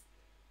opposite, because,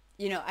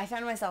 you know, I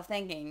found myself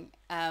thinking,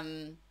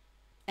 it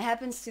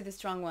happens to the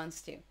strong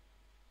ones too.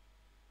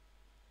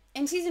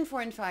 In season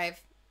 4 and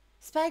 5,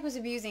 Spike was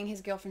abusing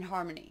his girlfriend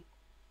Harmony.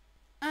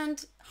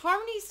 And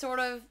Harmony sort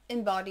of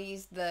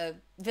embodies the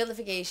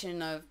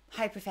vilification of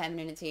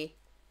hyperfemininity.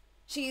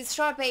 She's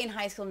Sharpay in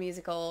High School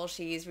Musical,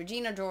 she's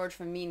Regina George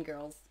from Mean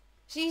Girls.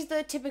 She's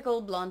the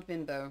typical blonde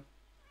bimbo.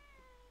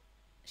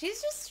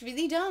 She's just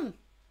really dumb.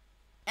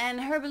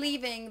 And her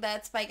believing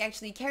that Spike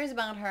actually cares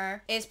about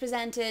her is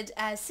presented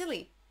as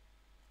silly,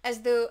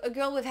 as though a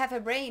girl with half a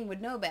brain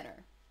would know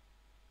better.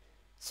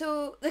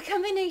 So the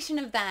combination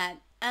of that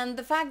and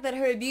the fact that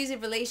her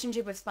abusive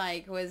relationship with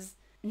Spike was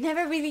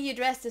never really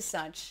addressed as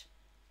such,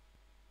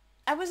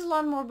 I was a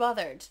lot more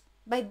bothered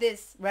by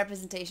this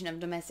representation of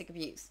domestic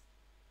abuse.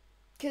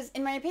 Because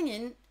in my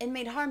opinion, it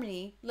made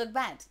Harmony look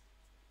bad.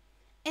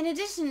 In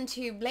addition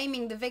to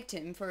blaming the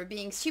victim for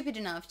being stupid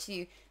enough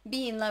to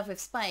be in love with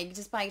Spike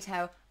despite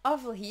how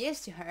awful he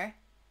is to her,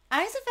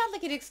 I also felt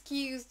like it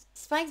excused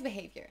Spike's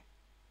behavior.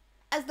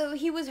 As though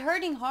he was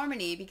hurting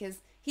Harmony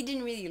because he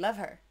didn't really love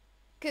her.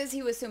 Because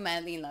he was so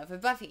madly in love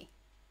with Buffy.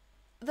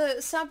 The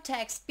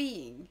subtext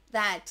being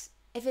that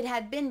if it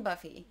had been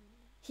Buffy,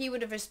 he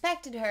would have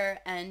respected her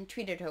and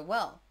treated her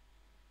well.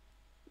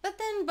 But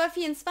then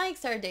Buffy and Spike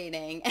start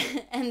dating,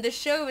 and the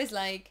show is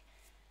like,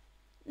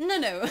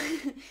 no,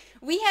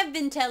 we have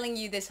been telling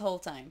you this whole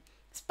time.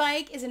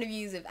 Spike is an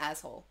abusive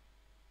asshole.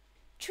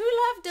 True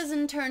love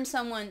doesn't turn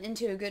someone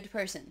into a good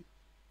person.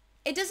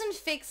 It doesn't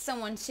fix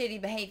someone's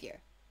shitty behavior.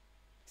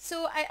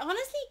 So I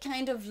honestly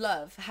kind of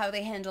love how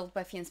they handled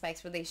Buffy and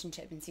Spike's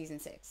relationship in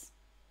season 6.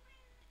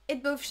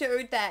 It both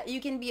showed that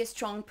you can be a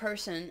strong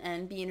person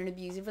and be in an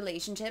abusive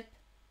relationship.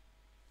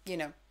 You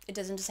know, it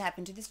doesn't just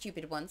happen to the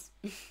stupid ones.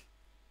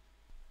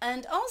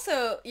 And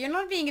also, you're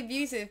not being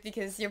abusive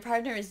because your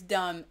partner is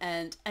dumb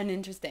and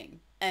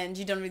uninteresting, and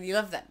you don't really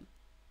love them.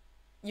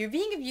 You're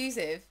being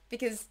abusive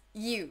because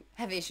you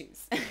have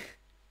issues.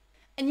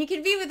 And you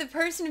could be with the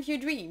person of your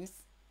dreams.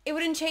 It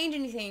wouldn't change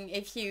anything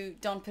if you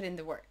don't put in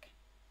the work.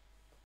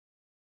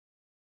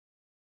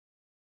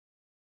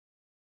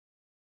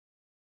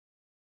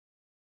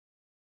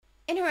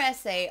 In her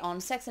essay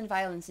on sex and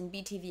violence in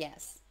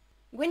BTVS,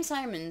 Gwen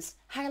Simons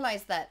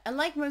highlights that,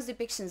 unlike most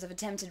depictions of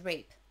attempted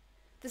rape,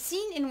 the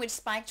scene in which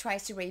Spike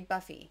tries to rape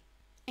Buffy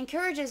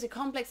encourages a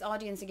complex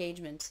audience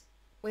engagement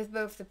with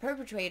both the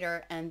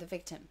perpetrator and the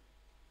victim.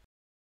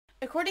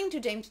 According to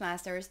James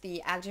Masters,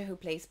 the actor who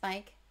plays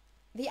Spike,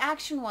 the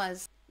action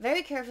was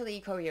very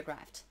carefully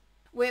choreographed,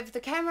 with the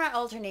camera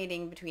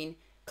alternating between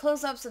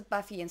close-ups of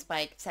Buffy and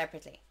Spike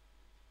separately,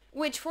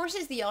 which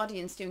forces the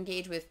audience to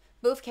engage with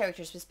both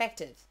characters'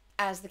 perspectives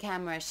as the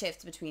camera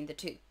shifts between the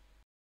two.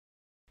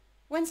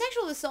 When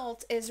sexual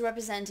assault is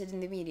represented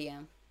in the media,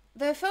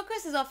 the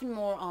focus is often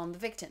more on the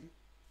victim,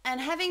 and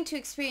having to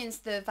experience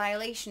the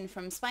violation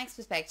from Spike's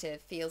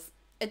perspective feels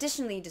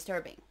additionally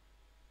disturbing.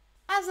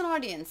 As an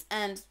audience,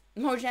 and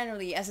more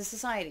generally as a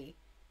society,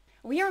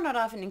 we are not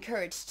often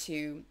encouraged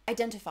to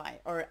identify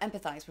or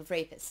empathize with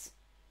rapists.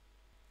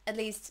 At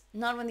least,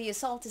 not when the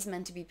assault is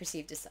meant to be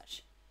perceived as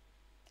such.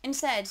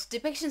 Instead,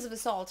 depictions of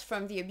assault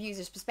from the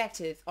abuser's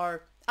perspective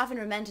are often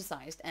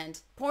romanticized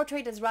and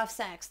portrayed as rough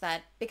sex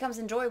that becomes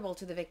enjoyable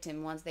to the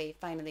victim once they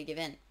finally give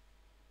in.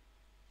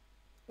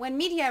 When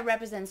media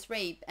represents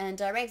rape and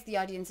directs the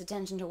audience's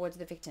attention towards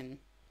the victim,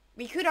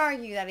 we could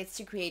argue that it's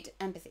to create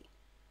empathy.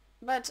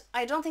 But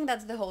I don't think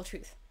that's the whole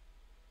truth.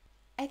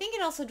 I think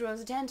it also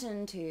draws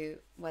attention to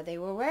what they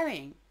were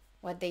wearing,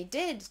 what they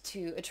did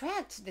to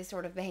attract this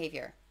sort of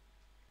behavior,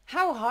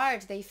 how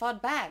hard they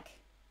fought back,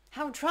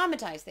 how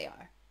traumatized they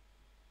are.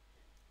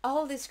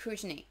 All this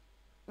scrutiny,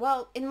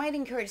 well, it might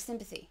encourage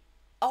sympathy,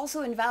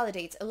 also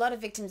invalidates a lot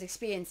of victims'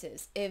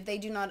 experiences if they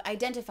do not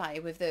identify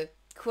with the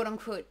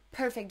quote-unquote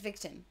perfect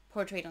victim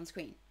portrayed on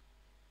screen.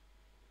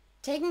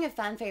 Taking a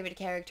fan-favorite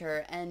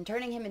character and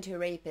turning him into a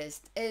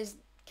rapist is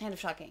kind of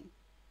shocking.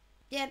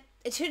 Yet,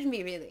 it shouldn't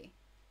be really.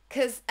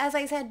 Because, as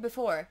I said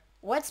before,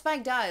 what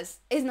Spike does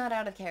is not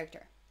out of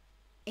character.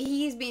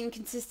 He's been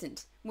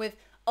consistent with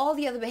all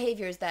the other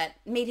behaviors that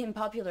made him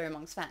popular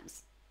amongst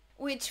fans,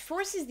 which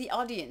forces the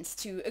audience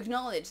to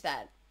acknowledge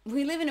that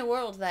we live in a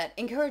world that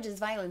encourages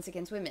violence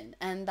against women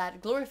and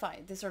that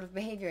glorifies this sort of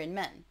behavior in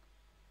men.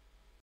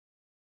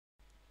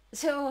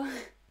 So,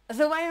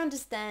 though I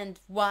understand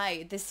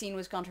why this scene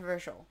was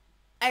controversial,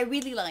 I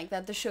really like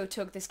that the show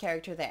took this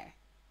character there.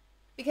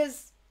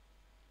 Because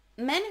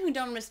men who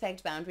don't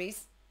respect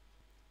boundaries,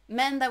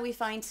 men that we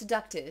find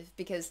seductive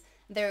because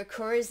they're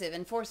coercive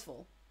and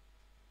forceful.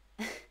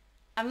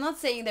 I'm not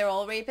saying they're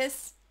all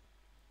rapists,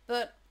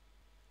 but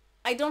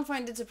I don't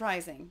find it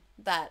surprising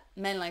that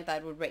men like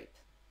that would rape.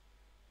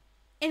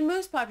 In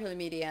most popular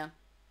media,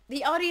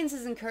 the audience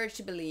is encouraged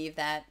to believe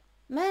that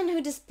men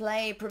who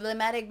display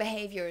problematic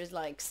behaviors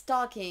like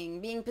stalking,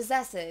 being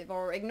possessive,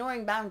 or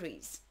ignoring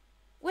boundaries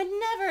would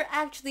never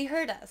actually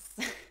hurt us.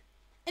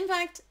 In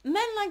fact,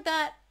 men like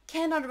that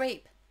cannot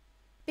rape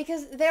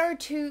because they are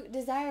too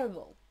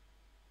desirable.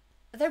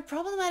 Their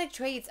problematic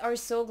traits are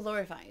so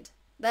glorified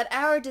that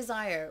our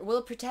desire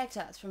will protect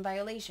us from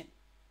violation.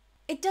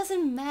 It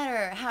doesn't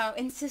matter how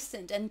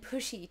insistent and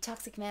pushy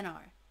toxic men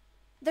are.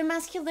 Their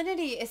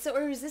masculinity is so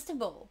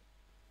irresistible.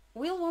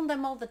 We'll want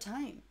them all the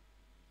time.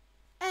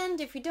 And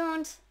if we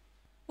don't,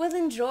 we'll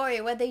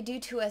enjoy what they do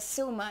to us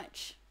so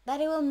much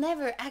that it will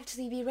never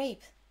actually be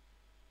rape.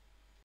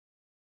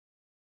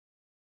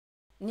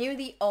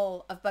 Nearly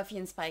all of Buffy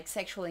and Spike's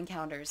sexual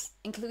encounters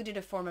included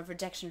a form of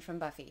rejection from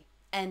Buffy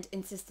and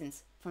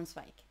insistence from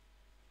Spike.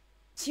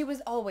 She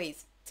was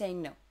always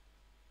saying no.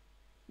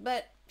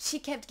 But she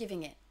kept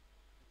giving in.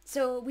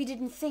 So we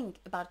didn't think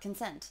about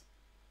consent.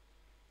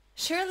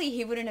 Surely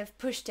he wouldn't have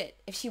pushed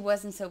it if she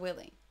wasn't so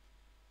willing.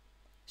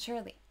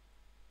 Surely.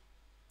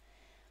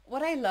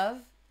 What I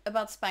love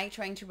about Spike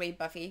trying to rape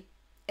Buffy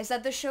is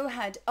that the show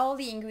had all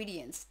the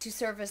ingredients to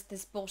service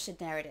this bullshit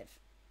narrative.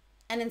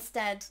 And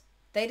instead,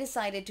 they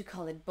decided to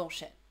call it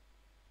bullshit.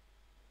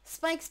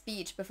 Spike's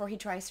speech before he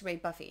tries to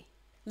rape Buffy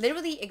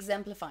literally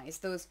exemplifies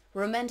those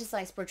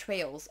romanticized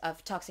portrayals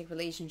of toxic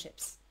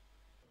relationships.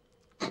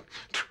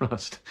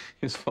 Trust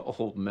is for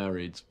old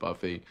marrieds,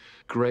 Buffy.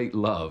 Great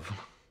love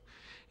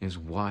is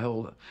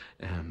wild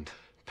and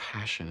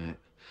passionate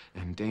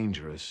and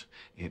dangerous.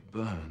 It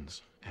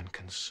burns and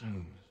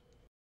consumes.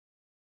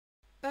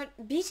 But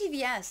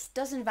BTVS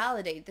doesn't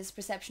validate this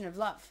perception of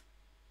love.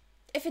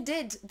 If it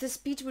did, the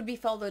speech would be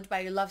followed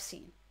by a love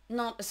scene,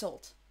 not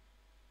assault.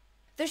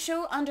 The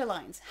show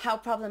underlines how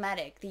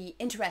problematic the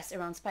interest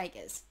around Spike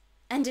is,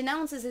 and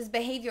denounces his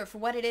behavior for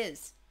what it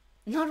is.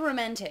 Not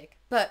romantic,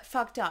 but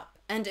fucked up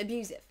and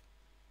abusive.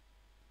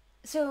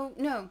 So,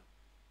 no,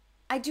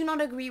 I do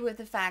not agree with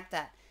the fact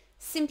that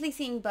simply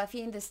seeing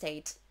Buffy in this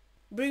state,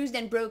 bruised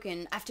and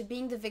broken after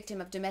being the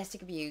victim of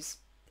domestic abuse,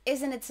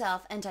 is in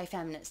itself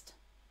anti-feminist.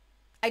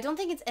 I don't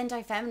think it's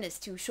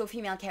anti-feminist to show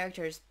female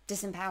characters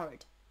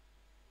disempowered.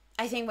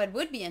 I think what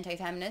would be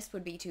anti-feminist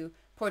would be to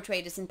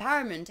portray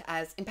disempowerment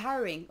as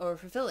empowering or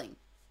fulfilling.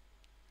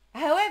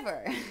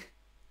 However,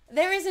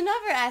 there is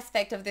another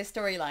aspect of this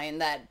storyline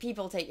that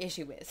people take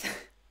issue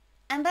with,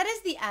 and that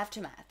is the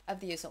aftermath of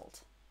the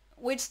assault,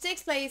 which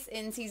takes place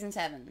in season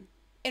 7,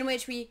 in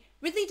which we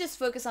really just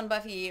focus on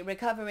Buffy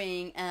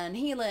recovering and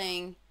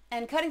healing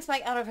and cutting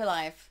Spike out of her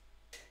life.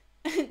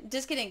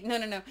 Just kidding,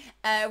 no.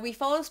 We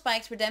follow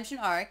Spike's redemption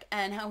arc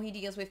and how he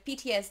deals with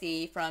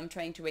PTSD from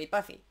trying to rape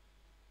Buffy.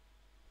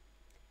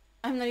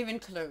 I'm not even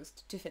close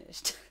to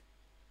finished.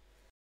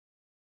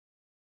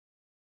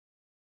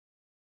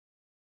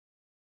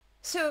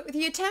 So,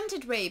 the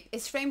attempted rape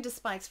is framed as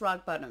Spike's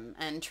rock bottom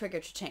and trigger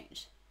to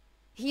change.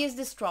 He is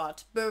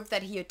distraught, both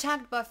that he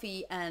attacked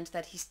Buffy and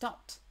that he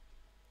stopped.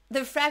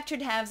 The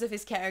fractured halves of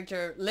his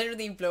character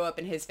literally blow up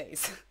in his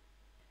face.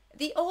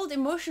 The old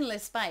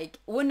emotionless Spike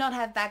would not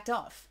have backed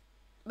off,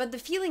 but the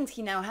feelings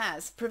he now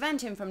has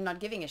prevent him from not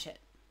giving a shit.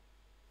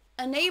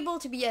 Unable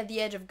to be at the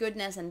edge of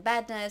goodness and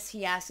badness,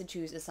 he has to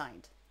choose a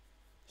side.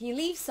 He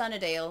leaves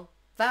Sunnydale,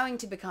 vowing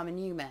to become a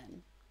new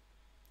man.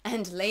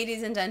 And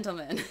ladies and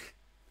gentlemen,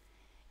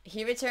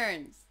 he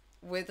returns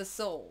with a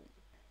soul.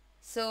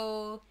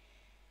 So,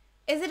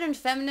 is it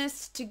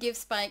unfeminist to give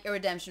Spike a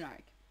redemption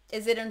arc?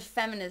 Is it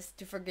unfeminist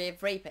to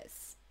forgive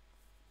rapists?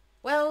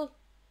 Well,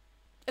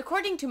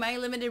 according to my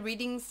limited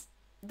readings,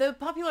 the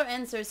popular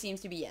answer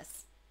seems to be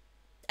yes.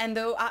 And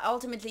though I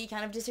ultimately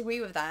kind of disagree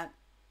with that,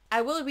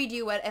 I will read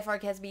you what F.R.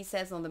 Kesby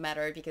says on the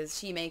matter because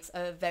she makes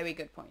a very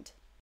good point.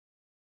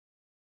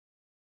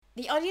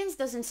 The audience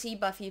doesn't see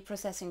Buffy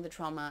processing the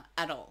trauma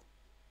at all.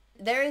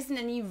 There isn't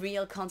any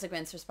real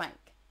consequence for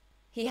Spike.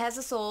 He has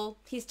a soul,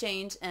 he's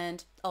changed,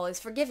 and all is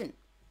forgiven.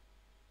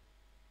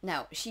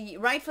 Now, she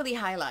rightfully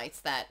highlights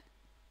that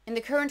in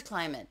the current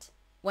climate,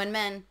 when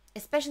men,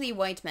 especially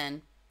white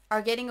men,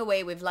 are getting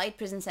away with light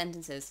prison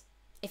sentences,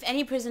 if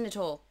any prison at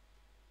all,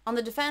 on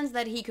the defense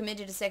that he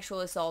committed a sexual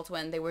assault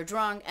when they were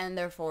drunk and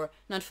therefore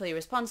not fully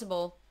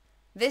responsible,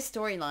 this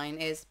storyline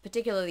is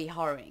particularly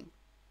harrowing.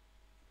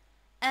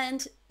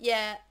 And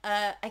yeah,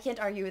 I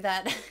can't argue with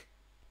that.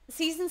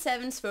 Season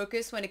 7's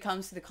focus when it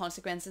comes to the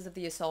consequences of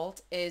the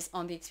assault is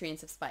on the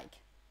experience of Spike.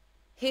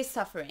 His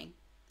suffering,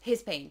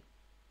 his pain,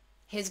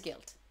 his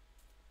guilt.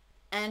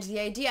 And the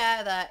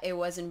idea that it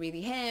wasn't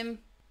really him,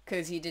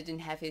 because he didn't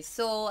have his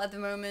soul at the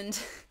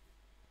moment,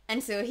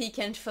 and so he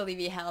can't fully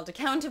be held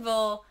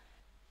accountable,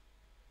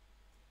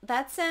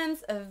 that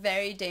sends a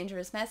very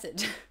dangerous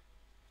message.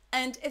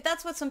 And if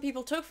that's what some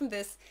people took from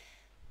this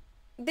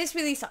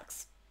really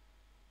sucks.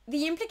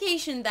 The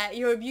implication that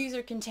your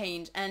abuser can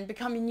change and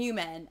become a new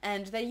man,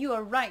 and that you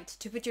are right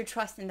to put your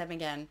trust in them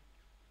again,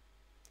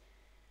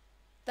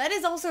 that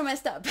is also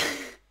messed up.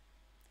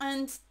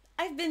 And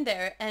I've been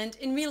there, and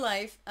in real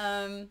life,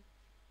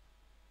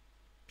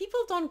 people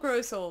don't grow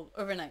a soul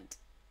overnight.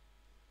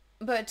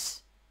 But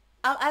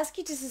I'll ask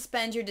you to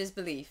suspend your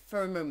disbelief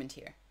for a moment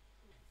here.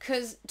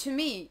 Because to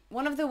me,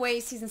 one of the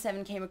ways season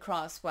 7 came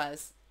across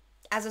was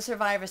as a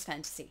survivor's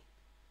fantasy.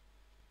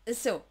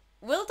 So,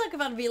 we'll talk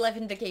about real life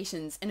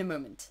implications in a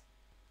moment.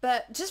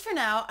 But just for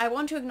now, I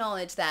want to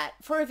acknowledge that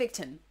for a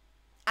victim,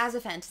 as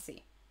a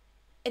fantasy,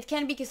 it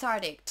can be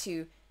cathartic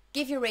to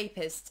give your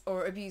rapist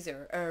or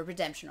abuser a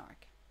redemption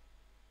arc.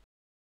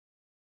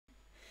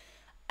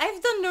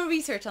 I've done no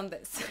research on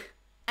this.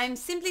 I'm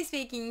simply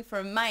speaking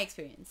from my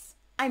experience.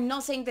 I'm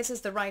not saying this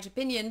is the right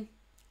opinion.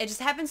 It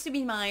just happens to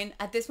be mine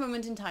at this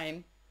moment in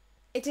time.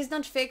 It is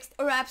not fixed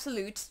or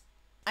absolute.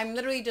 I'm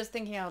literally just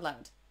thinking out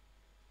loud.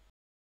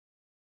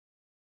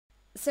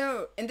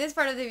 So, in this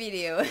part of the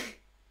video,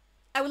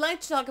 I would like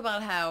to talk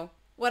about how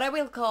what I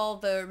will call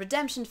the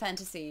redemption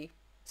fantasy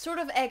sort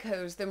of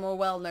echoes the more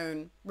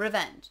well-known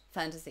revenge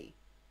fantasy.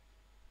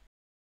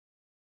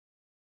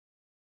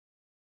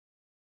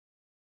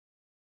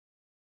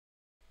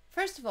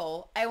 First of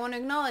all, I want to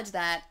acknowledge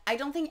that I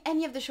don't think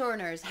any of the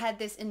showrunners had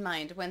this in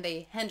mind when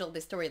they handled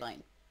this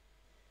storyline.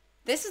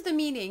 This is the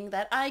meaning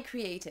that I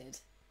created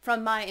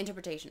from my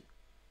interpretation.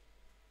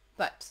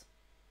 But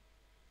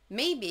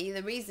maybe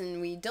the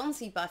reason we don't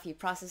see Buffy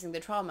processing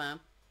the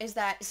trauma is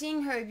that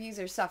seeing her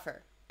abuser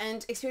suffer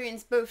and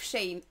experience both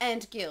shame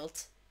and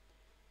guilt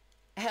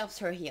helps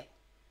her heal.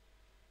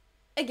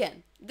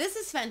 Again, this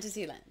is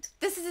Fantasyland.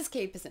 This is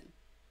escapism.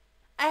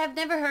 I have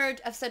never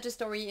heard of such a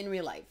story in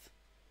real life.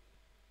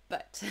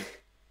 But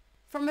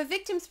from a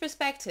victim's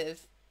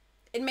perspective,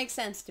 it makes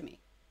sense to me.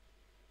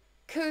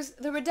 'Cause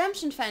the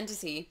redemption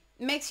fantasy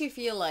makes you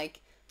feel like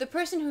the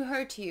person who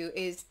hurt you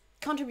is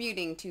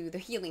contributing to the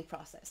healing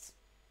process,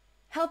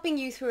 helping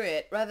you through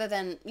it rather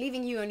than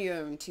leaving you on your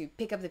own to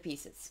pick up the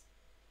pieces.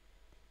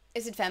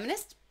 Is it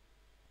feminist?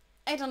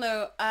 I don't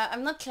know.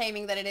 I'm not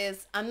claiming that it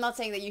is. I'm not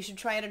saying that you should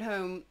try it at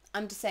home.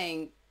 I'm just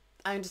saying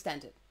I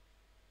understand it.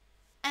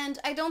 And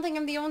I don't think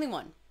I'm the only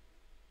one.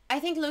 I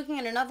think looking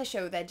at another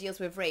show that deals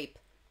with rape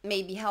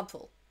may be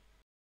helpful.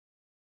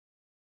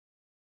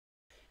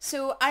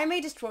 So I May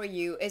Destroy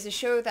You is a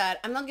show that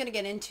I'm not going to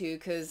get into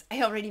because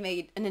I already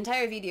made an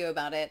entire video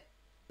about it,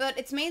 but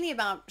it's mainly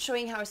about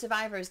showing how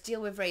survivors deal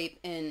with rape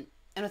in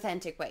an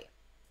authentic way.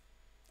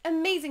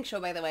 Amazing show,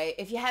 by the way.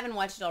 If you haven't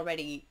watched it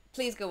already,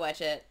 please go watch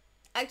it.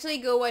 Actually,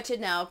 go watch it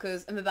now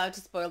because I'm about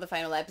to spoil the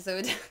final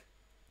episode.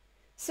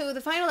 So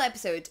the final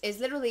episode is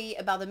literally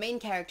about the main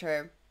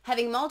character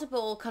having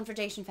multiple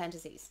confrontation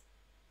fantasies.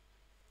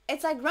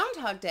 It's like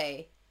Groundhog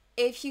Day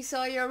if you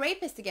saw your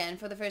rapist again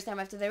for the first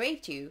time after they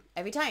raped you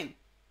every time.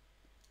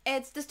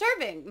 It's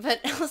disturbing, but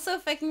also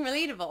fucking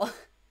relatable.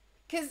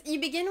 Because you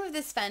begin with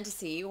this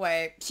fantasy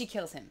where she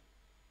kills him,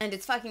 and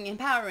it's fucking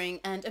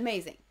empowering and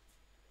amazing.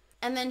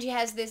 And then she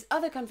has this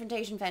other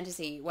confrontation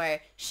fantasy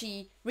where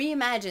she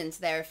reimagines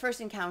their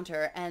first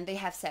encounter and they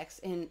have sex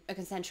in a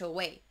consensual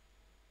way.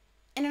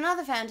 In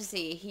another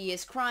fantasy, he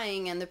is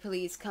crying and the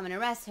police come and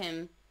arrest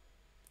him.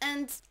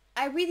 And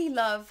I really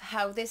love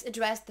how this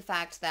addressed the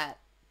fact that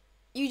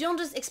you don't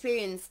just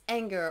experience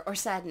anger or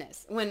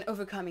sadness when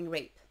overcoming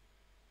rape.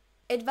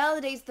 It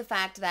validates the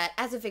fact that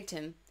as a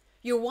victim,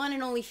 your one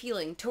and only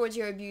feeling towards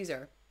your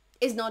abuser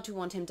is not to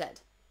want him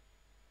dead.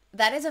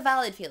 That is a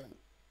valid feeling.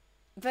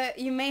 But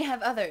you may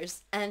have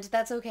others, and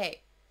that's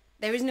okay.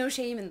 There is no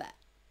shame in that.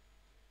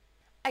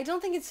 I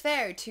don't think it's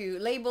fair to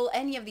label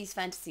any of these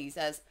fantasies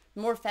as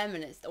more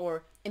feminist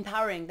or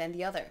empowering than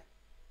the other.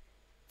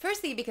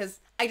 Firstly, because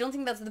I don't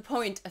think that's the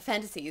point of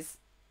fantasies.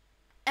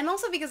 And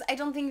also because I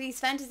don't think these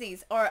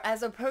fantasies are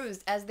as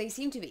opposed as they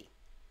seem to be.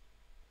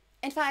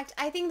 In fact,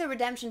 I think the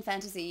redemption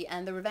fantasy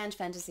and the revenge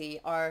fantasy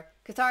are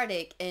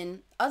cathartic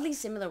in oddly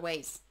similar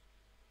ways.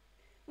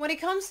 When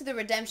it comes to the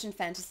redemption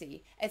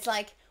fantasy, it's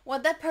like,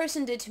 what that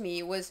person did to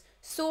me was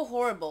so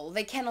horrible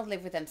they cannot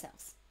live with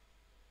themselves.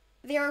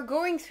 They are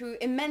going through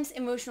immense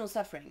emotional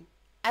suffering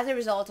as a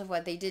result of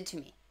what they did to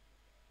me.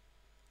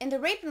 In the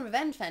rape and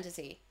revenge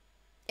fantasy,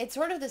 it's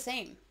sort of the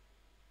same.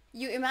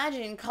 You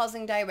imagine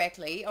causing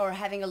directly or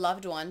having a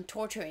loved one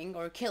torturing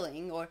or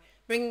killing or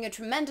bringing a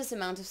tremendous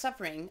amount of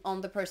suffering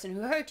on the person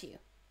who hurt you.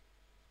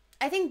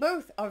 I think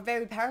both are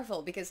very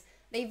powerful because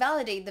they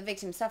validate the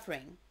victim's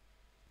suffering.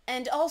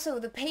 And also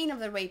the pain of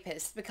the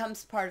rapist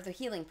becomes part of the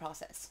healing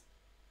process.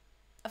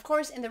 Of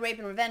course, in the rape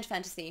and revenge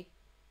fantasy,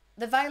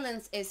 the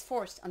violence is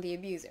forced on the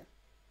abuser.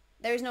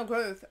 there is no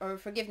growth or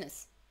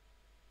forgiveness.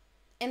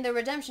 In the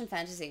redemption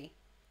fantasy,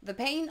 the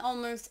pain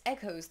almost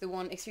echoes the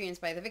one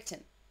experienced by the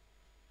victim.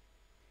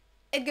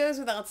 It goes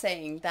without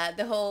saying that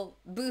the whole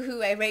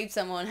 "boo-hoo, I raped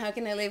someone, how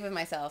can I live with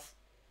myself?"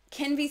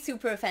 can be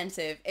super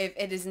offensive if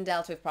it isn't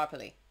dealt with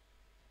properly.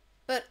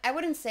 But I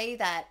wouldn't say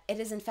that it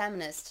isn't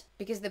feminist,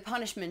 because the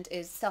punishment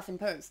is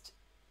self-imposed,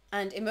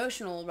 and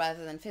emotional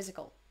rather than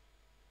physical.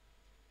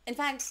 In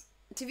fact,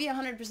 to be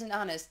 100%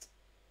 honest,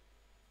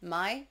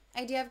 my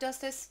idea of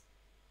justice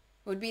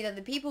would be that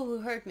the people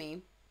who hurt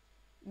me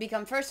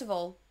become, first of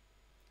all,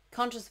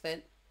 conscious of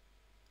it,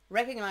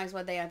 recognize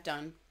what they have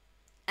done,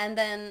 and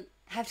then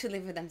have to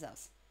live with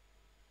themselves.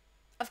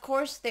 Of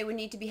course, they would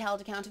need to be held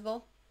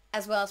accountable,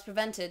 as well as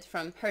prevented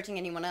from hurting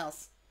anyone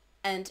else.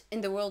 And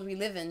in the world we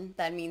live in,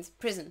 that means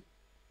prison.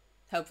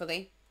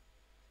 Hopefully.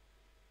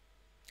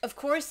 Of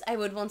course, I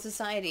would want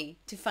society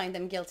to find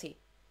them guilty.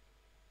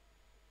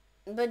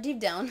 But deep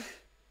down,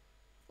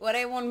 what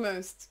I want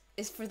most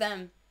is for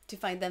them to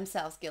find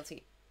themselves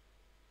guilty.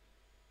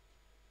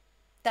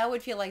 That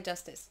would feel like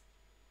justice.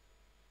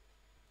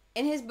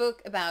 In his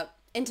book about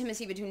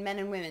intimacy between men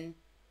and women,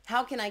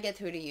 How Can I Get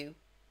Through to You?,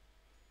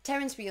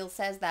 Terrence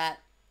says that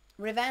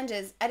revenge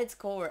is, at its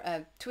core,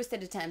 a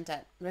twisted attempt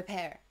at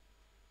repair.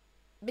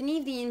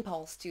 Beneath the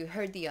impulse to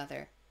hurt the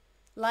other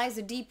lies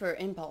a deeper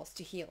impulse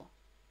to heal.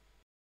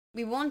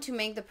 We want to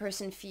make the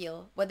person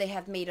feel what they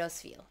have made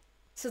us feel,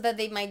 so that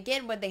they might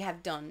get what they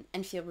have done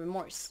and feel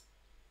remorse.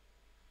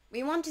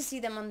 We want to see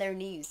them on their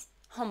knees,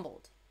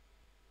 humbled.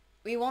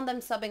 We want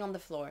them sobbing on the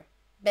floor,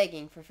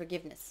 begging for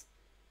forgiveness.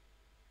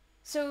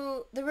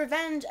 So the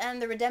revenge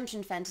and the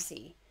redemption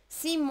fantasy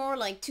seem more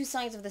like two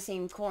sides of the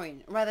same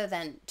coin rather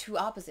than two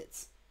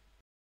opposites.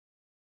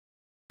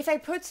 If I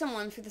put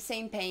someone through the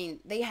same pain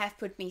they have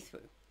put me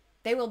through,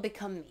 they will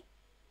become me.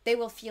 They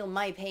will feel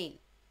my pain.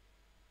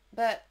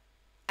 But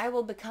I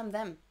will become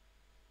them.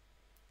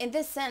 In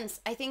this sense,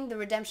 I think the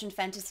redemption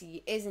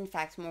fantasy is in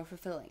fact more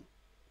fulfilling.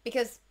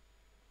 Because,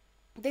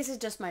 this is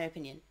just my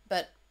opinion,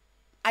 but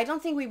I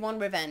don't think we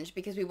want revenge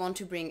because we want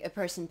to bring a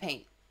person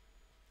pain.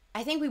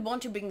 I think we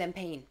want to bring them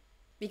pain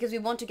because we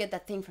want to get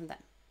that thing from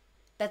them.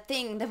 That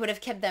thing that would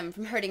have kept them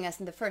from hurting us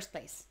in the first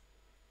place.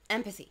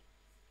 Empathy.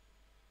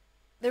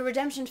 The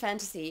redemption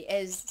fantasy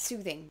is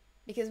soothing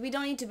because we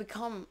don't need to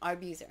become our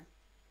abuser.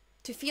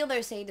 To feel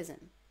their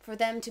sadism, for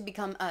them to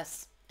become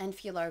us and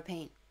feel our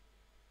pain.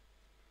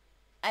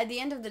 At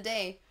the end of the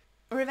day,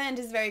 revenge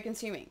is very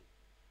consuming.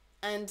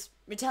 And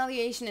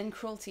retaliation and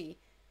cruelty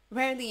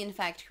rarely in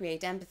fact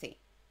create empathy.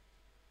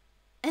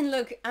 And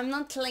look, I'm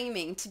not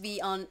claiming to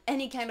be on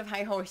any kind of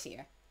high horse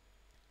here.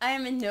 I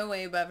am in no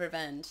way above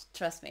revenge,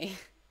 trust me.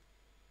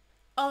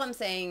 All I'm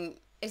saying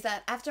is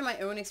that after my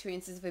own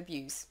experiences of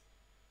abuse,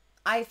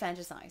 I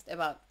fantasized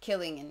about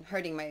killing and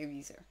hurting my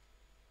abuser.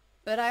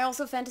 But I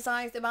also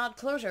fantasized about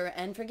closure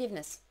and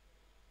forgiveness.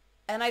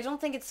 And I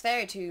don't think it's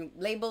fair to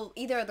label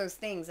either of those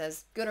things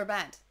as good or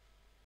bad.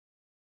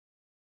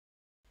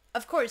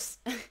 Of course,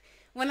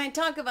 when I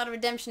talk about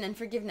redemption and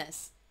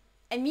forgiveness,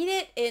 I mean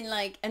it in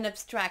like an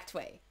abstract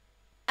way.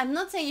 I'm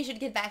not saying you should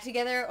get back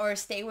together or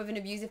stay with an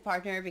abusive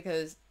partner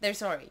because they're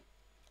sorry.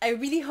 I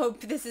really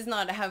hope this is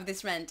not how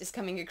this rant is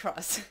coming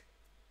across.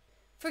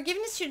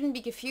 Forgiveness shouldn't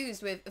be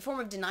confused with a form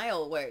of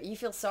denial where you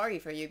feel sorry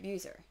for your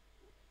abuser.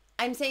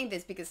 I'm saying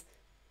this because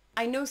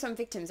I know some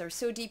victims are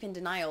so deep in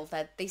denial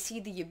that they see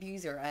the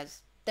abuser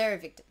as their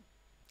victim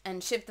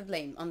and shift the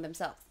blame on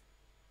themselves.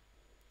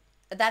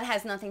 That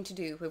has nothing to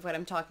do with what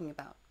I'm talking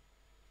about.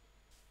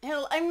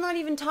 Hell, I'm not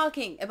even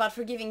talking about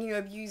forgiving your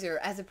abuser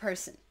as a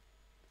person.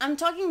 I'm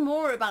talking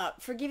more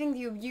about forgiving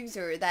the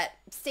abuser that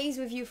stays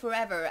with you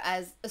forever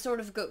as a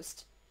sort of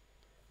ghost.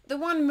 The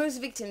one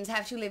most victims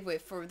have to live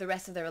with for the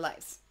rest of their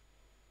lives.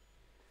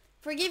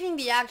 Forgiving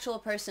the actual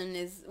person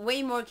is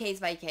way more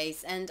case by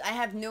case, and I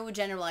have no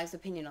generalized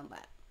opinion on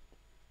that.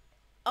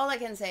 All I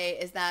can say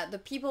is that the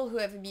people who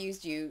have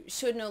abused you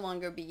should no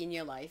longer be in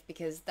your life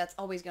because that's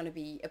always going to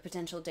be a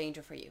potential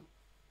danger for you.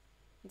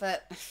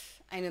 But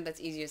I know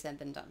that's easier said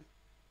than done.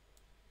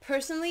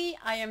 Personally,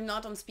 I am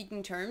not on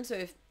speaking terms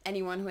with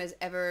anyone who has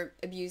ever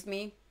abused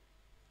me.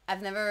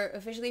 I've never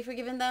officially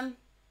forgiven them.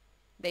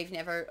 They've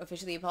never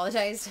officially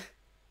apologized.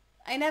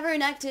 I never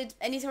enacted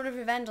any sort of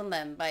revenge on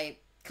them by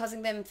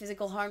causing them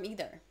physical harm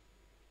either.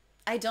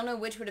 I don't know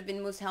which would have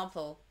been most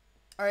helpful,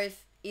 or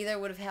if either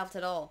would have helped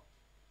at all.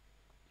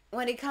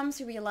 When it comes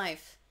to real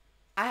life,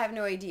 I have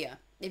no idea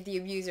if the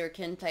abuser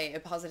can play a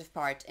positive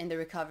part in the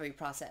recovery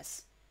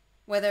process,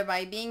 whether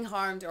by being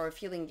harmed or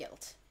feeling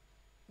guilt.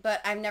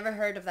 But I've never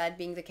heard of that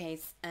being the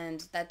case,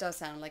 and that does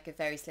sound like a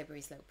very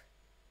slippery slope.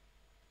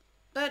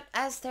 But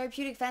as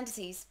therapeutic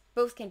fantasies,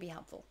 both can be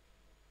helpful.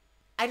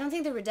 I don't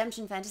think the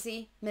redemption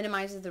fantasy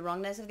minimizes the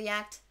wrongness of the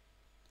act,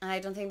 and I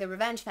don't think the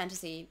revenge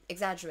fantasy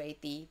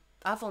exaggerates the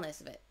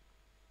awfulness of it.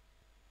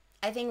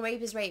 I think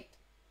rape is rape,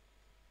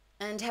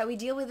 and how we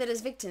deal with it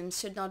as victims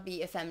should not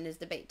be a feminist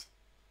debate.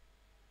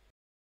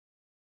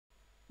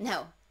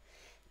 Now,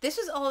 this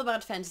was all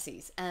about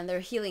fantasies and their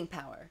healing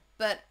power,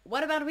 but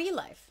what about real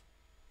life?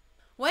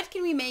 What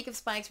can we make of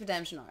Spike's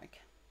redemption arc?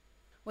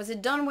 Was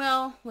it done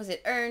well? Was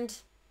it earned?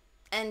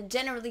 And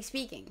generally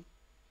speaking,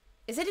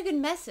 is it a good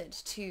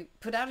message to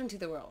put out into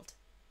the world?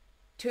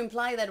 To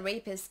imply that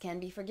rapists can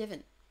be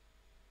forgiven?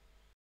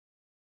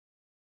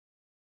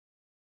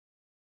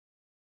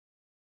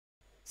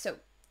 So,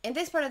 in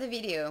this part of the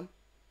video,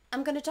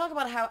 I'm going to talk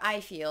about how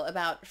I feel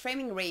about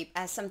framing rape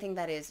as something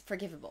that is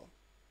forgivable,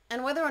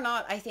 and whether or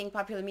not I think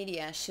popular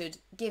media should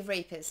give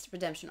rapists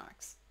redemption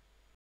arcs.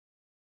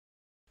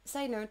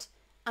 Side note,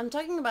 I'm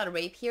talking about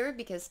rape here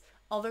because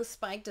although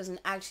Spike doesn't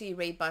actually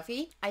rape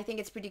Buffy, I think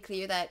it's pretty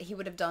clear that he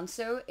would have done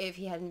so if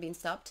he hadn't been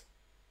stopped.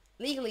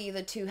 Legally,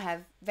 the two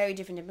have very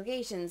different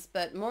implications,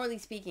 but morally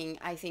speaking,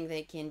 I think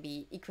they can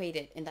be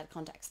equated in that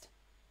context.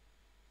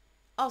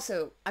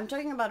 Also, I'm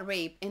talking about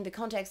rape in the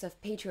context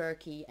of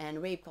patriarchy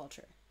and rape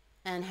culture,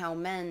 and how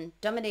men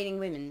dominating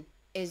women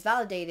is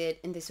validated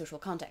in this social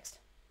context.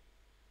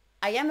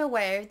 I am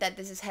aware that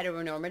this is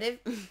heteronormative,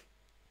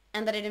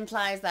 and that it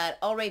implies that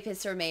all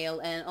rapists are male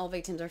and all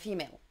victims are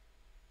female.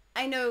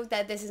 I know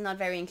that this is not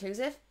very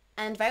inclusive,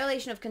 and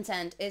violation of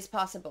consent is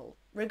possible,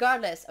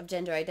 regardless of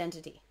gender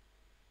identity.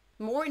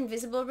 More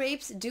invisible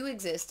rapes do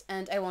exist,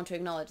 and I want to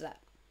acknowledge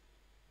that.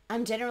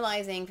 I'm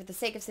generalizing for the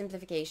sake of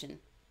simplification,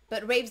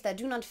 but rapes that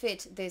do not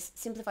fit this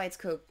simplified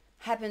scope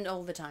happen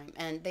all the time,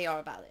 and they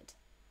are valid.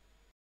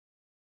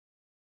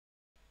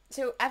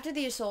 So after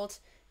the assault,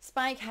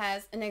 Spike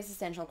has an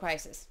existential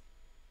crisis.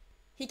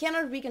 He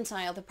cannot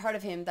reconcile the part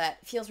of him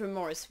that feels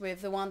remorse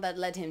with the one that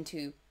led him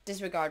to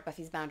disregard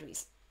Buffy's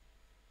boundaries.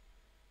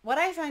 What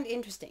I find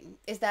interesting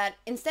is that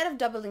instead of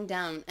doubling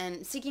down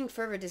and seeking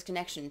further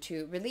disconnection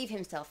to relieve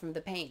himself from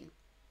the pain,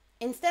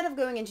 instead of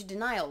going into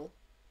denial,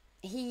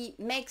 he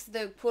makes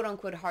the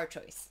quote-unquote hard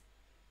choice.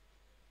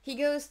 He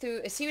goes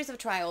through a series of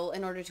trials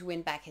in order to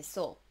win back his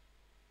soul.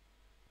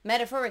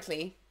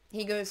 Metaphorically,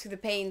 he goes through the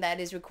pain that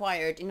is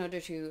required in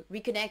order to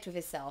reconnect with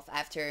himself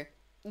after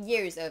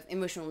years of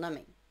emotional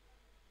numbing.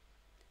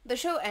 The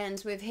show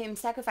ends with him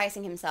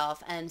sacrificing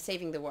himself and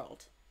saving the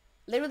world,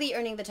 literally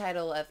earning the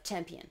title of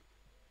champion,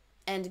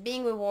 and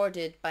being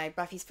rewarded by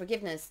Buffy's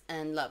forgiveness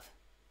and love.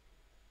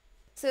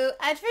 So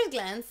at first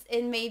glance,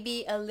 it may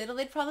be a little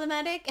bit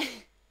problematic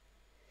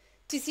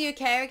to see a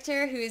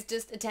character who has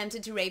just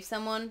attempted to rape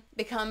someone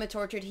become a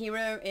tortured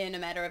hero in a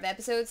matter of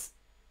episodes.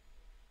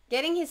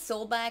 Getting his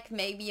soul back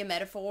may be a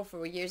metaphor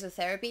for years of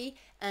therapy,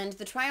 and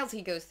the trials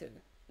he goes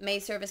through may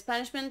serve as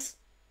punishment,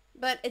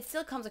 but it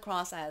still comes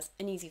across as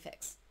an easy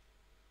fix.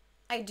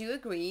 I do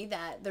agree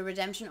that the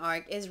redemption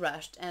arc is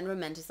rushed and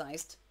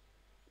romanticized,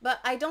 but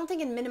I don't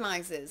think it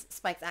minimizes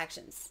Spike's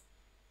actions.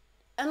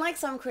 Unlike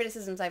some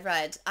criticisms I've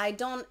read, I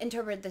don't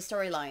interpret the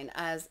storyline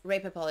as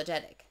rape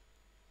apologetic.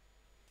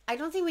 I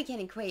don't think we can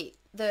equate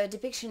the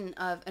depiction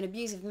of an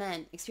abusive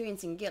man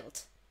experiencing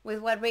guilt with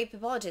what rape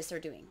apologists are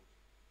doing.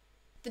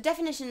 The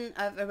definition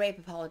of a rape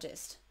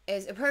apologist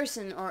is a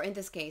person, or in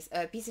this case,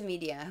 a piece of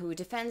media, who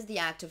defends the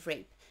act of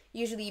rape,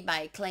 usually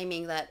by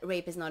claiming that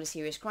rape is not a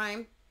serious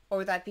crime,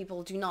 or that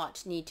people do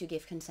not need to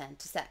give consent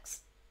to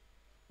sex.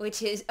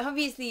 Which is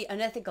obviously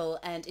unethical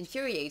and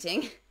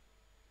infuriating,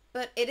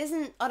 but it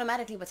isn't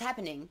automatically what's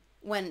happening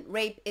when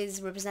rape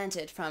is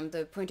represented from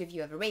the point of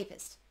view of a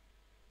rapist.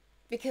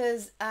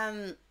 Because,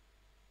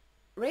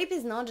 rape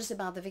is not just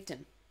about the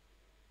victim.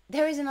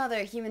 There is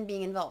another human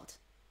being involved.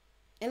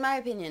 In my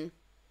opinion,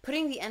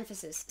 putting the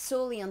emphasis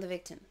solely on the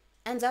victim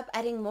ends up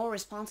adding more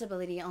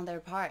responsibility on their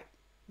part,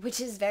 which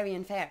is very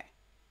unfair.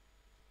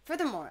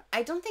 Furthermore,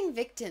 I don't think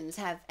victims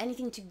have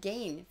anything to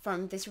gain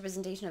from this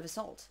representation of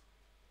assault.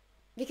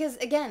 Because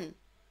again,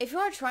 if you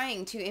are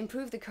trying to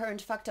improve the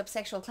current fucked up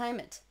sexual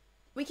climate,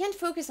 we can't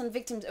focus on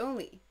victims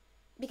only.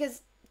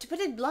 Because, to put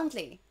it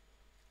bluntly,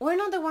 we're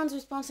not the ones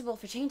responsible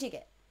for changing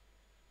it.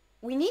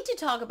 We need to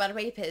talk about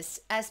rapists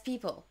as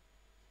people.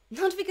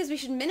 Not because we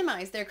should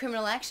minimize their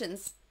criminal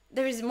actions.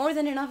 There is more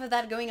than enough of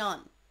that going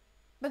on.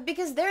 But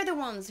because they're the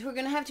ones who are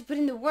going to have to put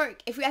in the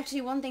work if we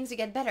actually want things to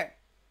get better.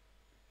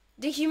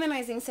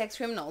 Dehumanizing sex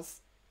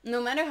criminals,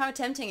 no matter how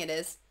tempting it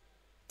is,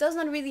 does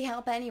not really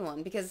help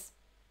anyone, because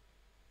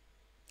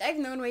I've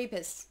known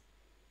rapists,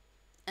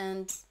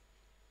 and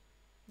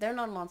they're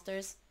not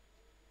monsters.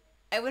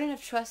 I wouldn't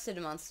have trusted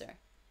a monster.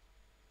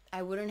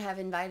 I wouldn't have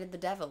invited the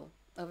devil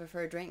over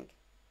for a drink.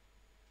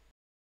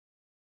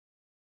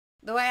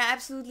 Though I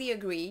absolutely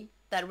agree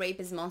that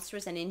rape is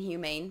monstrous and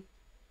inhumane,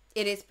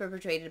 it is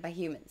perpetrated by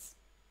humans.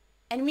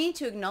 And we need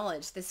to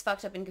acknowledge this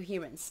fucked up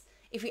incoherence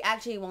if we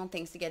actually want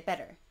things to get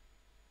better.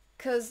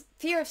 'Cause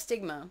fear of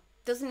stigma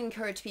doesn't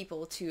encourage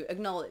people to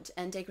acknowledge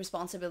and take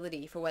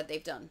responsibility for what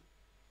they've done.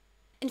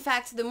 In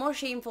fact, the more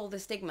shameful the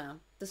stigma,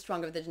 the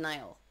stronger the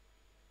denial.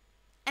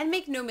 And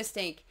make no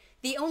mistake,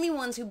 the only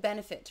ones who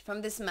benefit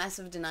from this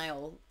massive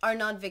denial are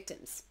not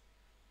victims,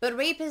 but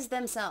rapists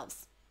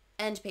themselves,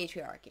 and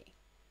patriarchy.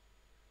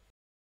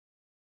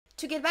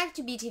 To get back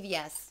to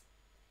BTVS,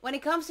 when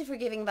it comes to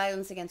forgiving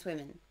violence against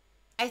women,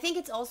 I think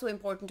it's also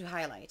important to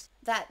highlight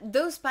that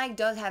though Spike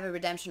does have a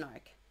redemption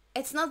arc,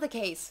 it's not the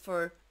case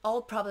for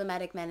all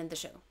problematic men in the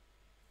show.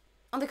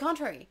 On the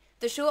contrary,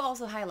 the show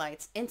also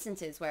highlights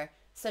instances where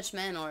such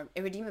men are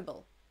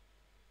irredeemable.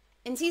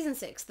 In Season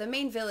 6, the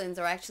main villains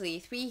are actually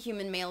 3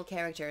 human male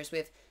characters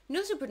with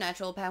no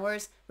supernatural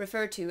powers,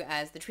 referred to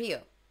as the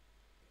Trio.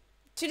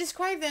 To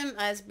describe them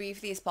as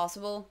briefly as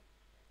possible,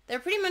 they're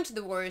pretty much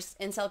the worst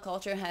incel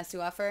culture has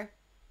to offer.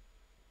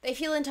 They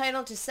feel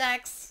entitled to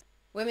sex,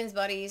 women's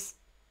bodies,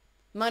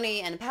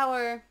 money and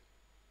power,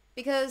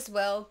 because,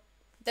 well,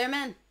 they're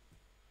men.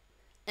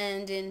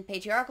 And in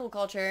patriarchal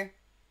culture,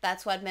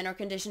 that's what men are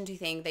conditioned to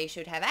think they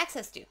should have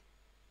access to.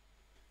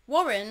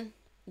 Warren,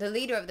 the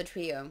leader of the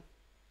Trio,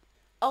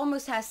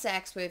 almost has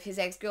sex with his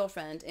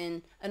ex-girlfriend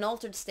in an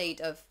altered state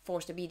of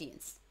forced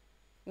obedience,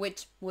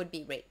 which would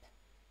be rape.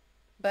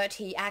 But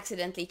he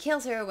accidentally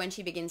kills her when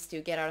she begins to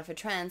get out of a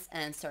trance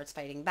and starts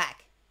fighting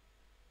back.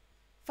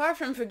 Far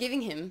from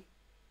forgiving him,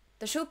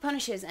 the show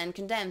punishes and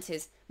condemns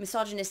his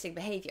misogynistic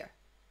behavior.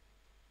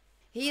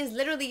 He is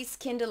literally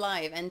skinned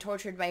alive and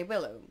tortured by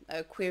Willow,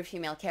 a queer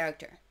female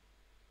character.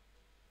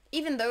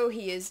 Even though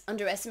he is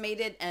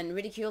underestimated and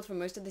ridiculed for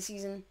most of the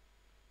season,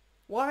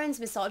 Warren's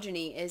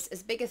misogyny is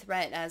as big a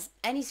threat as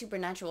any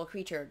supernatural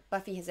creature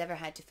Buffy has ever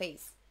had to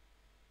face.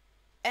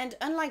 And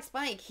unlike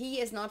Spike, he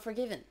is not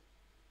forgiven.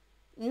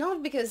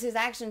 Not because his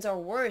actions are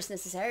worse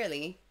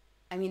necessarily.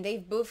 I mean,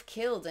 they've both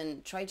killed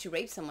and tried to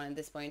rape someone at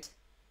this point.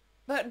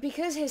 But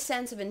because his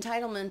sense of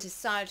entitlement is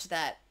such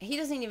that he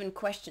doesn't even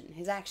question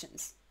his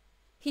actions.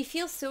 He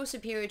feels so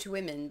superior to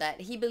women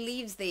that he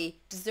believes they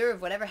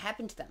deserve whatever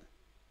happened to them.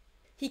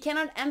 He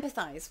cannot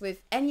empathize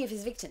with any of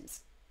his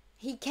victims.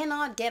 He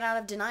cannot get out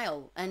of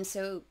denial, and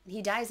so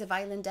he dies a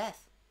violent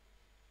death.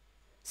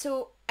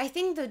 So I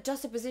think the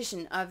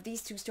juxtaposition of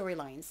these two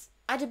storylines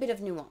add a bit of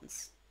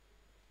nuance.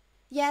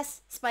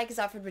 Yes, Spike is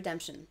offered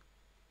redemption,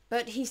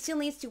 but he still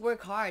needs to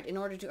work hard in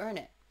order to earn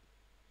it.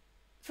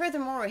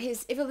 Furthermore,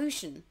 his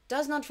evolution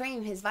does not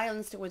frame his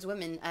violence towards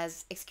women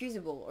as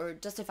excusable or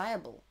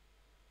justifiable.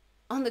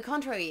 On the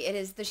contrary, it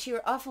is the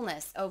sheer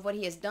awfulness of what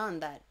he has done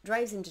that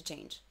drives him to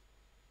change.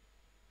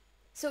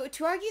 So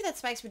to argue that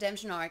Spike's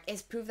redemption arc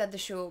is proof that the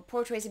show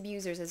portrays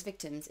abusers as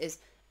victims is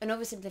an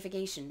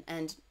oversimplification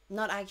and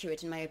not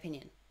accurate in my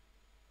opinion.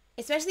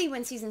 Especially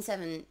when Season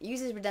 7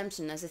 uses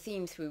redemption as a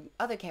theme through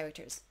other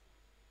characters,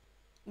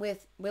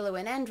 with Willow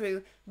and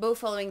Andrew both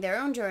following their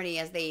own journey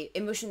as they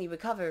emotionally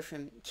recover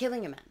from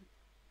killing a man.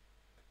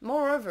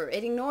 Moreover,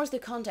 it ignores the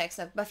context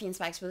of Buffy and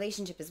Spike's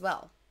relationship as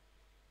well.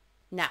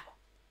 Now,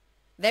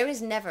 there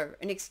is never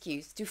an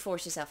excuse to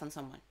force yourself on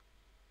someone.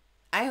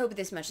 I hope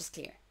this much is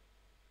clear.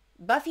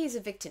 Buffy is a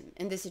victim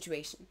in this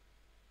situation.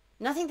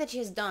 Nothing that she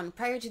has done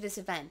prior to this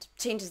event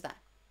changes that.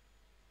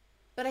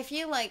 But I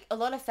feel like a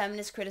lot of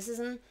feminist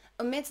criticism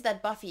omits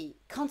that Buffy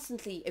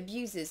constantly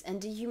abuses and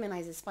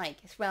dehumanizes Spike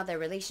throughout their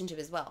relationship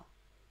as well.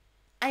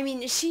 I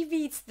mean, she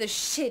beats the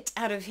shit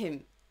out of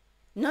him.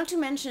 Not to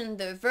mention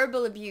the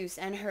verbal abuse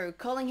and her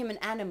calling him an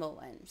animal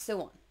and so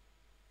on.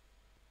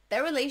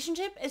 Their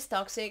relationship is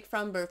toxic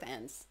from both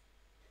ends.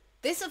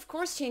 This of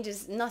course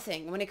changes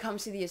nothing when it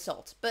comes to the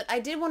assault, but I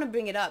did want to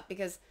bring it up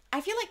because I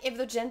feel like if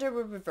the gender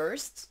were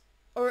reversed,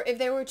 or if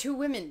there were 2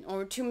 women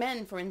or 2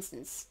 men for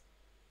instance,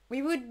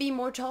 we would be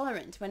more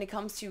tolerant when it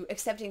comes to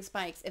accepting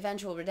Spike's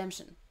eventual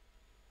redemption.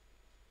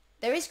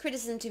 There is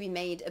criticism to be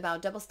made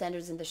about double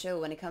standards in the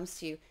show when it comes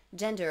to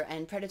gender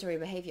and predatory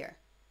behavior.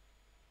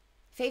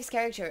 Faith's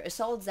character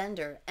assaults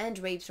Xander and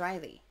rapes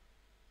Riley,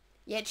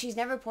 yet she's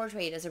never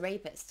portrayed as a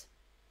rapist.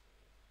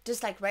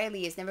 Just like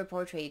Riley is never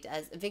portrayed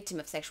as a victim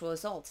of sexual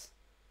assault,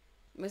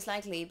 most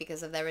likely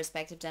because of their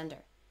respective gender.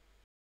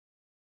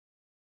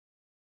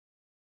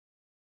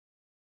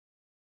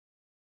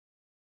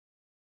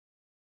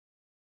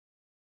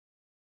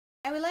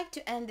 I would like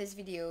to end this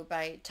video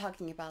by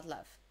talking about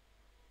love.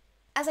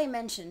 As I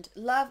mentioned,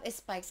 love is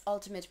Spike's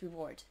ultimate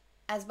reward,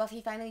 as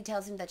Buffy finally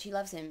tells him that she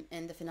loves him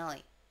in the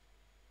finale.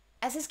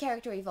 As his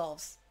character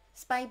evolves,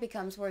 Spike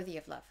becomes worthy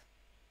of love.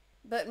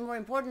 But more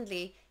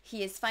importantly,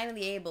 he is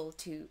finally able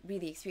to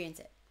really experience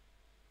it.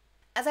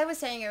 As I was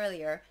saying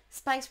earlier,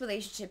 Spike's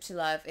relationship to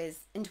love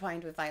is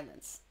entwined with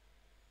violence.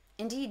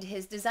 Indeed,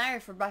 his desire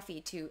for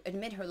Buffy to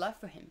admit her love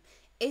for him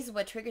is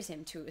what triggers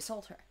him to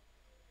assault her.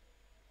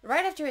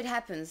 Right after it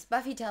happens,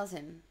 Buffy tells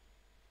him,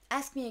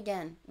 "Ask me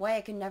again why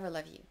I could never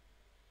love you."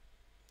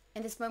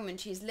 In this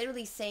moment, she is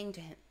literally saying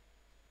to him,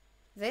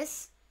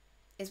 "This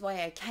is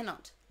why I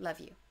cannot love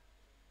you."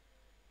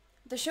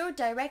 The show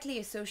directly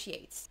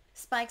associates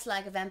Spike's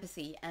lack of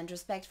empathy and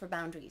respect for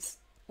boundaries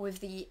with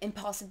the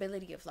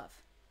impossibility of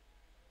love.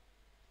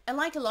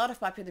 Unlike a lot of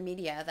popular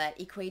media that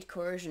equate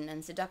coercion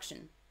and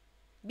seduction,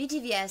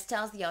 BTVS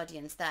tells the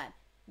audience that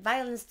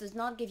violence does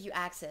not give you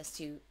access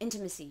to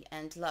intimacy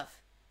and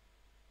love.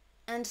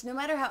 And no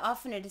matter how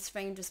often it is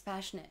framed as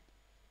passionate,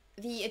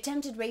 the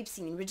attempted rape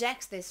scene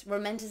rejects this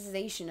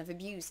romanticization of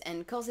abuse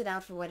and calls it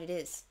out for what it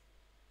is,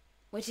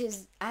 which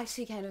is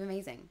actually kind of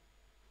amazing.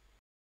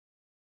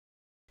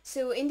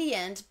 So in the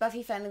end,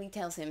 Buffy finally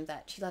tells him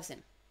that she loves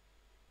him.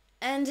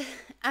 And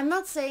I'm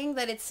not saying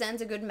that it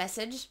sends a good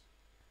message,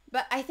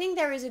 but I think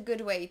there is a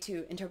good way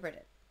to interpret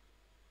it.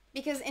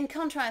 Because in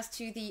contrast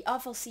to the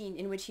awful scene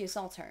in which he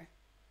assaults her,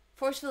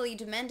 forcefully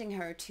demanding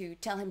her to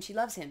tell him she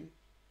loves him,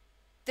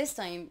 this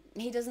time,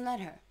 he doesn't let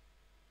her.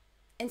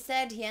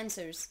 Instead, he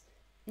answers,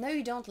 "No,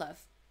 you don't,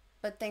 love,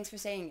 but thanks for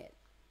saying it."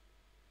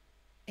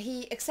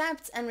 He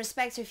accepts and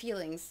respects her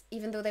feelings,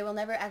 even though they will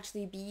never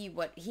actually be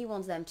what he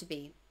wants them to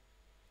be.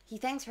 He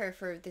thanks her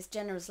for this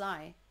generous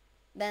lie,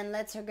 then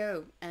lets her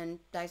go and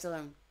dies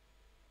alone.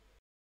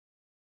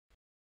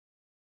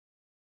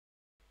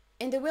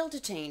 In The Will to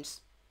Change,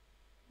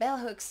 Bell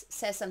Hooks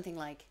says something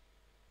like,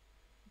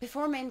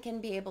 "Before men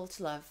can be able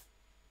to love,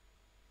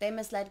 they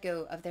must let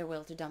go of their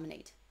will to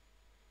dominate."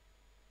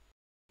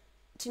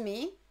 To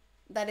me,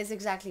 that is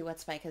exactly what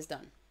Spike has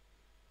done.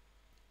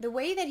 The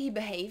way that he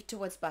behaved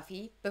towards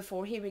Buffy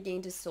before he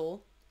regained his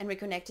soul and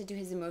reconnected to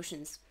his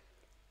emotions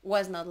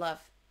was not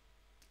love,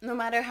 no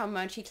matter how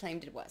much he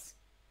claimed it was.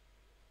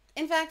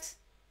 In fact,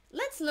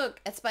 let's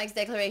look at Spike's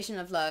declaration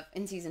of love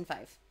in season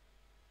 5.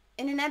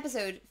 In an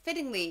episode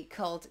fittingly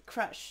called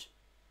Crush.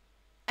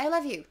 "I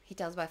love you," he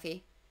tells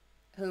Buffy,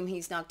 whom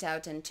he's knocked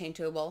out and chained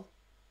to a wall.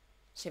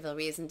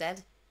 Chivalry isn't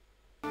dead.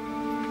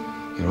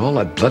 You're all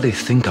I bloody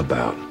think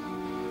about,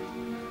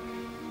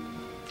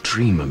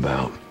 dream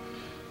about.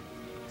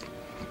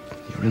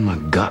 You're in my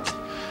gut,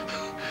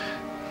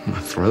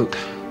 my throat.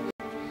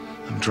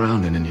 I'm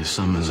drowning in your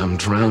summers, I'm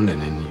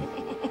drowning in you.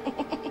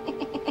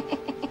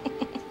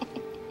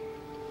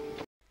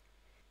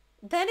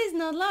 That is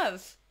not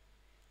love.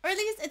 Or at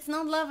least it's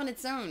not love on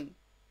its own.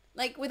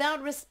 Like,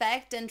 without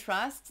respect and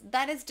trust,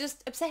 that is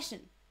just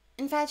obsession,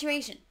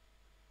 infatuation.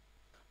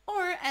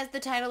 Or, as the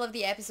title of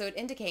the episode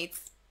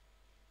indicates,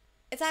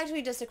 it's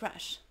actually just a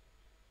crush.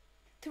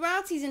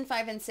 Throughout season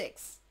 5 and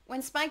 6,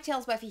 when Spike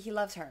tells Buffy he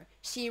loves her,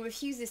 she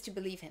refuses to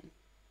believe him.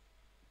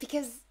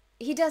 Because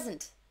he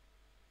doesn't.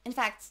 In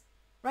fact,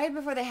 right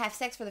before they have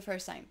sex for the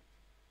first time,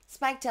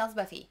 Spike tells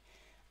Buffy,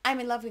 "I'm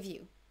in love with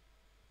you."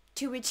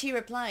 To which she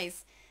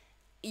replies,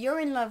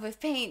 "You're in love with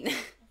pain."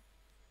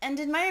 And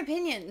in my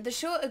opinion, the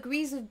show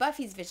agrees with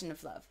Buffy's vision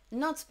of love,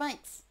 not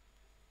Spike's.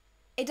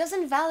 It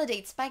doesn't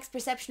validate Spike's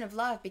perception of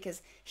love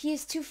because he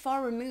is too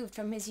far removed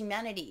from his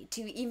humanity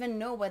to even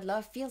know what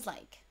love feels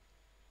like.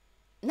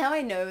 Now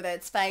I know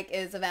that Spike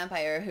is a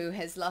vampire who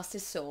has lost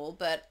his soul,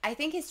 but I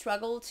think his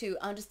struggle to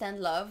understand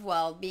love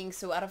while being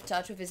so out of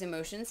touch with his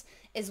emotions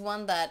is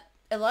one that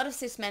a lot of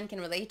cis men can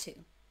relate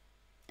to.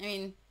 I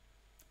mean,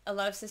 a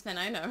lot of cis men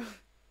I know.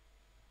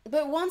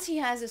 But once he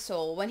has a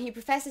soul, when he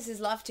professes his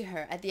love to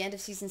her at the end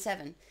of season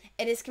 7,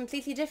 it is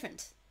completely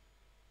different.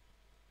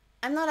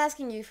 I'm not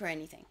asking you for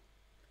anything.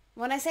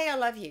 When I say I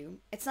love you,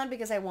 it's not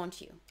because I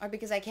want you, or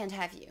because I can't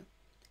have you.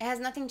 It has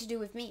nothing to do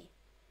with me.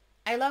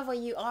 I love what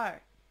you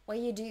are, what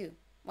you do,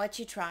 what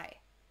you try.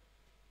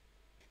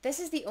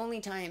 This is the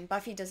only time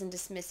Buffy doesn't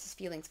dismiss his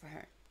feelings for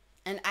her,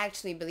 and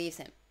actually believes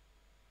him.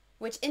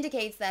 Which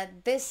indicates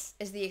that this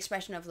is the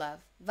expression of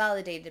love,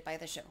 validated by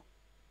the show.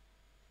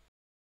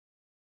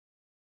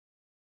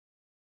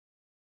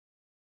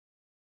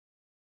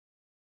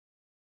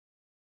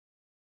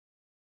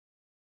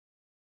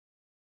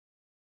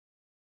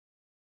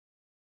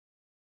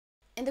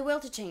 In The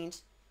Will to Change,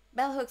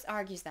 Bell Hooks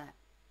argues that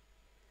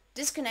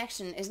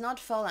disconnection is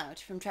not fallout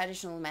from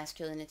traditional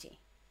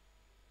masculinity.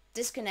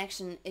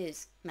 Disconnection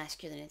is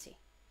masculinity.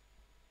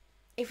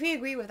 If we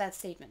agree with that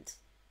statement,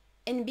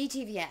 in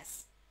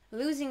BTVS,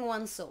 losing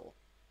one's soul,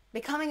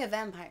 becoming a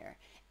vampire,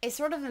 is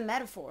sort of a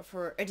metaphor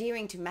for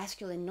adhering to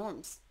masculine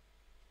norms.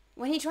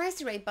 When he tries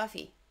to rape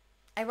Buffy,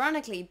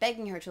 ironically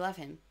begging her to love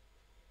him,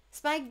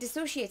 Spike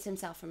dissociates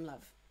himself from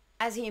love,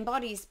 as he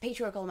embodies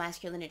patriarchal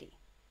masculinity.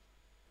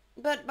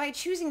 But by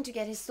choosing to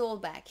get his soul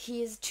back,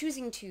 he is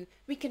choosing to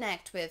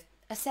reconnect with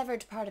a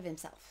severed part of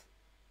himself.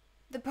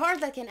 The part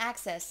that can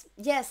access,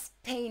 yes,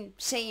 pain,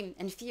 shame,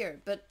 and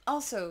fear, but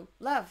also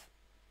love.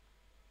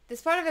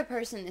 This part of a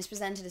person is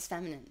presented as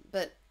feminine,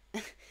 but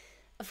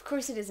of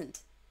course it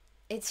isn't.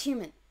 It's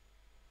human.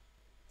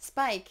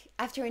 Spike,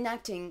 after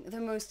enacting the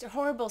most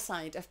horrible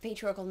side of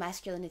patriarchal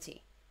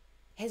masculinity,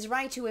 his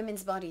right to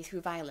women's body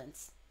through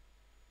violence,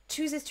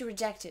 chooses to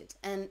reject it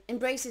and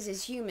embraces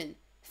his human,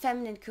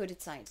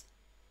 feminine-coded side.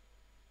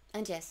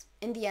 And yes,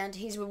 in the end,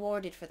 he's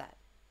rewarded for that.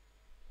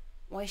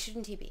 Why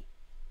shouldn't he be?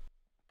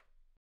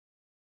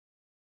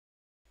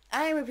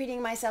 I am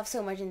repeating myself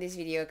so much in this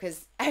video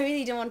because I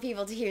really don't want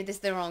people to hear this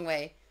the wrong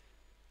way.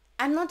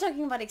 I'm not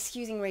talking about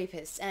excusing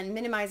rapists and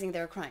minimizing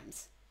their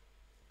crimes.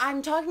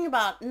 I'm talking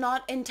about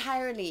not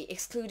entirely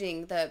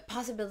excluding the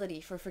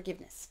possibility for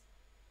forgiveness.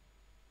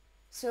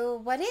 So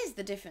what is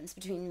the difference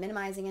between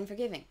minimizing and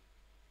forgiving?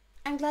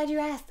 I'm glad you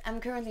asked. I'm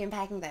currently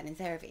unpacking that in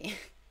therapy.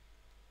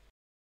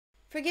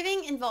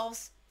 Forgiving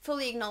involves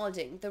fully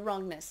acknowledging the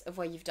wrongness of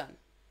what you've done.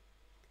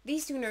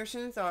 These two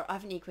notions are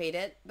often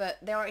equated, but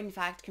they are in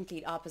fact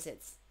complete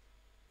opposites.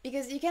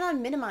 Because you cannot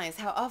minimize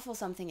how awful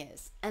something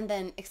is, and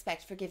then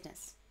expect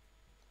forgiveness.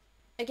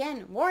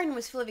 Again, Warren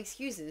was full of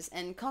excuses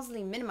and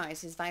constantly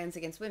minimized his violence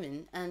against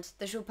women, and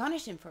the show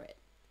punished him for it.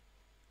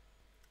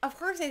 Of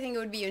course I think it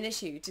would be an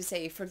issue to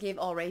say forgive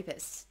all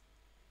rapists.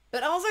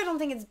 But also I don't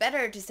think it's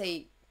better to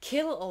say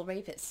kill all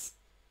rapists.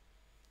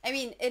 I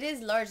mean, it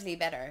is largely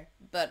better,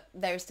 but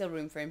there's still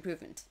room for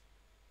improvement.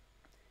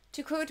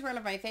 To quote one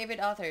of my favorite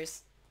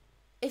authors,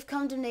 if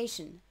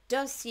condemnation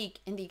does seek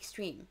in the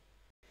extreme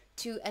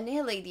to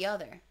annihilate the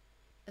other,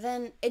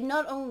 then it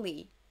not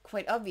only,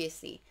 quite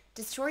obviously,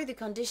 destroys the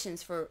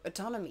conditions for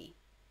autonomy,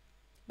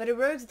 but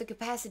erodes the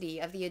capacity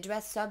of the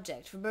addressed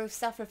subject for both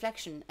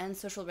self-reflection and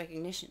social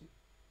recognition.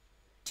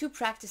 Two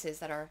practices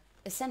that are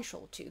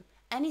essential to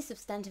any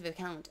substantive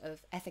account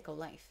of ethical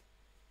life.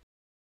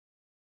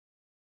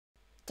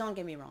 Don't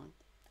get me wrong,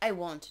 I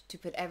want to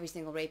put every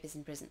single rapist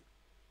in prison.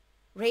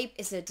 Rape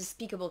is a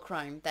despicable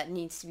crime that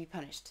needs to be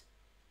punished.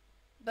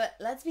 But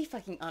let's be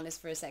fucking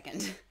honest for a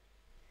second.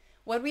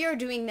 What we are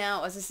doing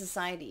now as a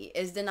society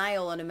is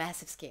denial on a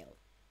massive scale.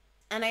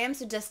 And I am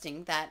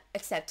suggesting that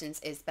acceptance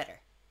is better.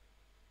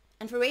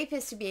 And for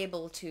rapists to be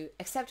able to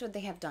accept what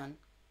they have done,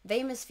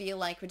 they must feel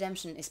like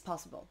redemption is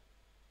possible.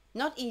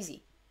 Not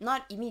easy,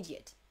 not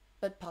immediate,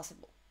 but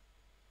possible.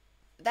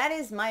 That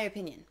is my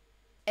opinion.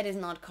 It is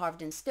not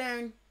carved in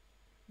stone.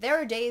 There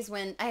are days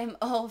when I am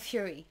all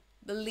fury,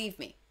 believe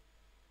me.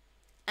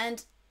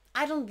 And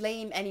I don't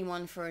blame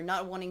anyone for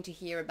not wanting to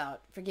hear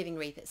about forgiving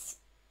rapists.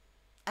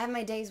 I have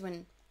my days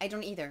when I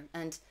don't either,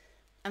 and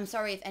I'm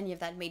sorry if any of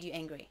that made you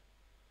angry.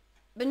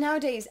 But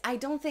nowadays, I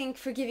don't think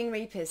forgiving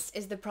rapists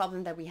is the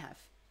problem that we have.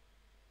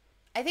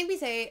 I think we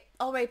say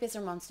all rapists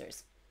are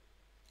monsters.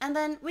 And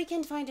then we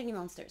can't find any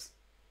monsters.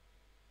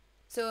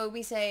 So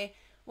we say,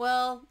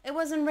 well, it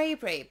wasn't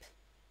rape,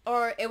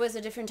 or it was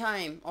a different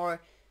time,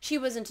 or she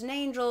wasn't an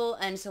angel,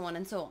 and so on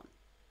and so on.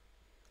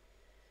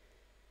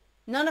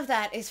 None of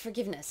that is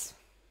forgiveness.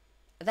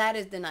 That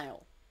is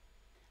denial.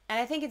 And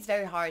I think it's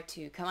very hard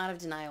to come out of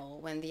denial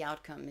when the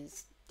outcome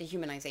is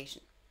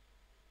dehumanization.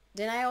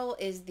 Denial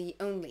is the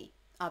only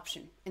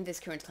option in this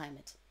current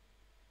climate.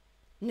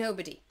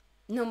 Nobody,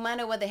 no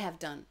matter what they have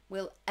done,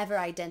 will ever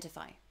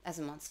identify as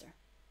a monster.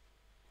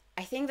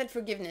 I think that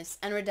forgiveness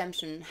and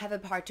redemption have a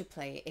part to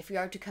play if we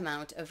are to come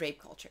out of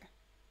rape culture.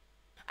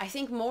 I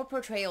think more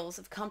portrayals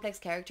of complex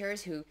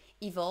characters who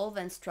evolve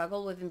and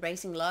struggle with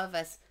embracing love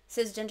as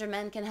cisgender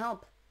men can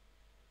help.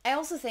 I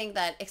also think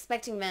that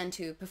expecting men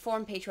to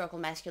perform patriarchal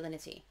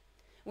masculinity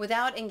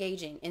without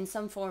engaging in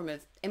some form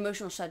of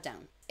emotional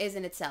shutdown is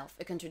in itself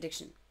a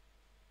contradiction.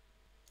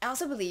 I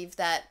also believe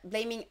that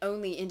blaming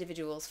only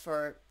individuals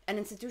for an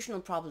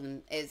institutional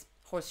problem is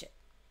horseshit.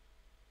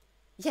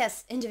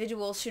 Yes,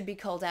 individuals should be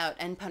called out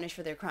and punished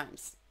for their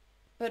crimes.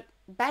 But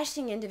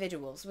bashing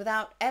individuals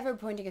without ever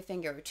pointing a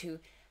finger to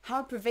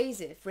how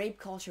pervasive rape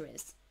culture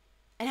is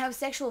and how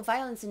sexual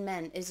violence in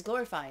men is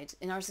glorified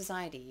in our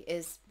society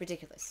is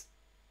ridiculous.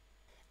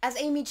 As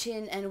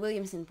Amy-Chinn and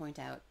Williamson point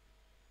out,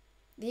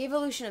 the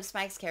evolution of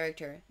Spike's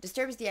character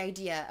disturbs the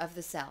idea of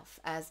the self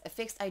as a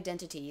fixed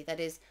identity that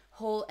is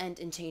whole and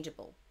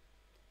unchangeable,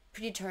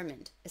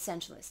 predetermined,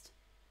 essentialist.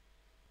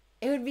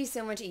 It would be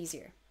so much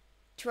easier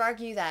to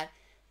argue that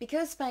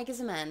because Spike is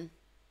a man,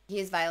 he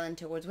is violent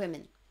towards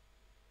women.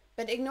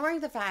 But ignoring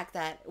the fact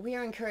that we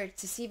are encouraged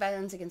to see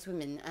violence against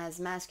women as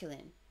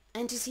masculine,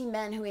 and to see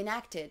men who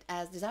enact it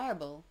as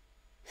desirable,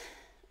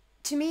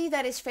 to me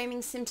that is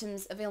framing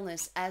symptoms of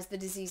illness as the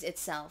disease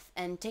itself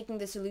and taking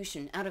the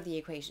solution out of the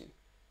equation.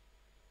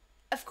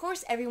 Of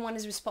course everyone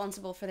is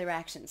responsible for their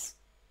actions.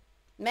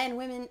 Men,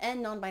 women,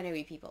 and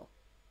non-binary people.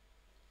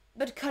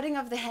 But cutting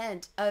off the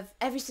head of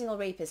every single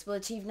rapist will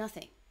achieve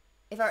nothing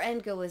if our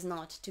end goal is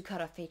not to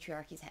cut off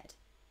patriarchy's head.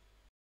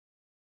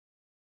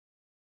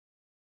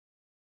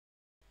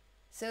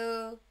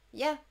 So,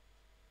 yeah.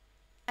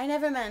 I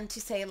never meant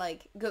to say,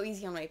 like, go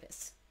easy on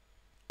rapists.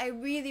 I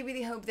really,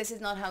 really hope this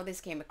is not how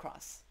this came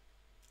across.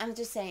 I'm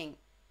just saying,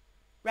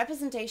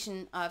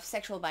 representation of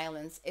sexual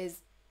violence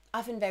is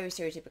often very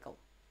stereotypical.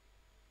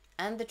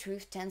 And the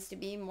truth tends to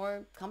be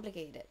more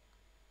complicated.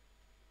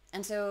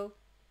 And so,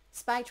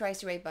 Spike tries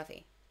to rape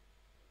Buffy.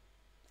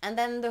 And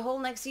then the whole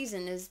next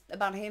season is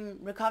about him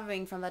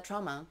recovering from that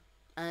trauma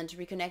and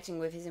reconnecting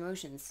with his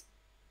emotions,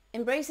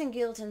 embracing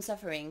guilt and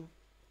suffering,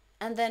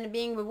 and then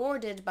being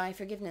rewarded by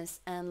forgiveness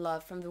and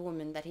love from the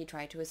woman that he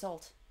tried to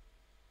assault.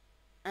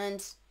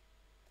 And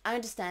I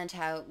understand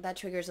how that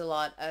triggers a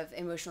lot of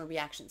emotional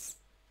reactions.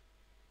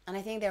 And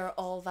I think they are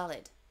all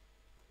valid.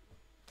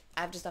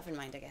 I have just stuff in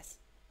mind, I guess.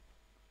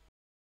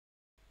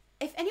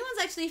 If anyone's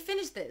actually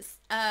finished this,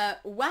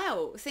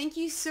 wow, thank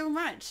you so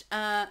much.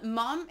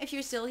 Mom, if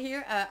you're still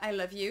here, I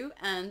love you,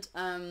 and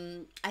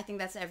I think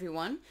that's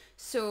everyone.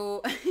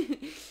 So,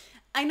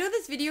 I know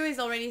this video is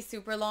already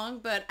super long,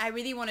 but I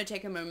really want to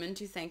take a moment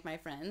to thank my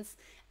friends,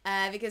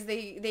 because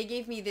they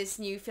gave me this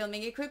new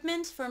filming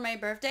equipment for my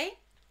birthday.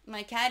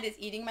 My cat is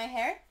eating my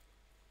hair.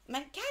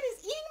 My cat is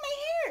eating my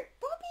hair!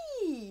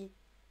 Bobby!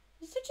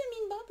 You're such a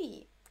mean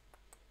Bobby.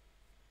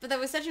 But that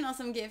was such an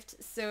awesome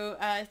gift, so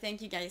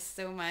thank you guys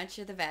so much,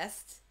 you're the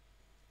best.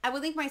 I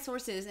will link my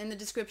sources in the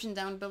description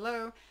down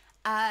below.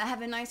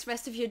 Have a nice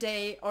rest of your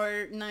day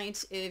or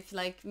night if,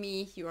 like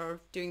me, you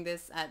are doing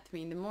this at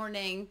 3 in the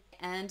morning,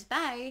 and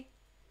bye!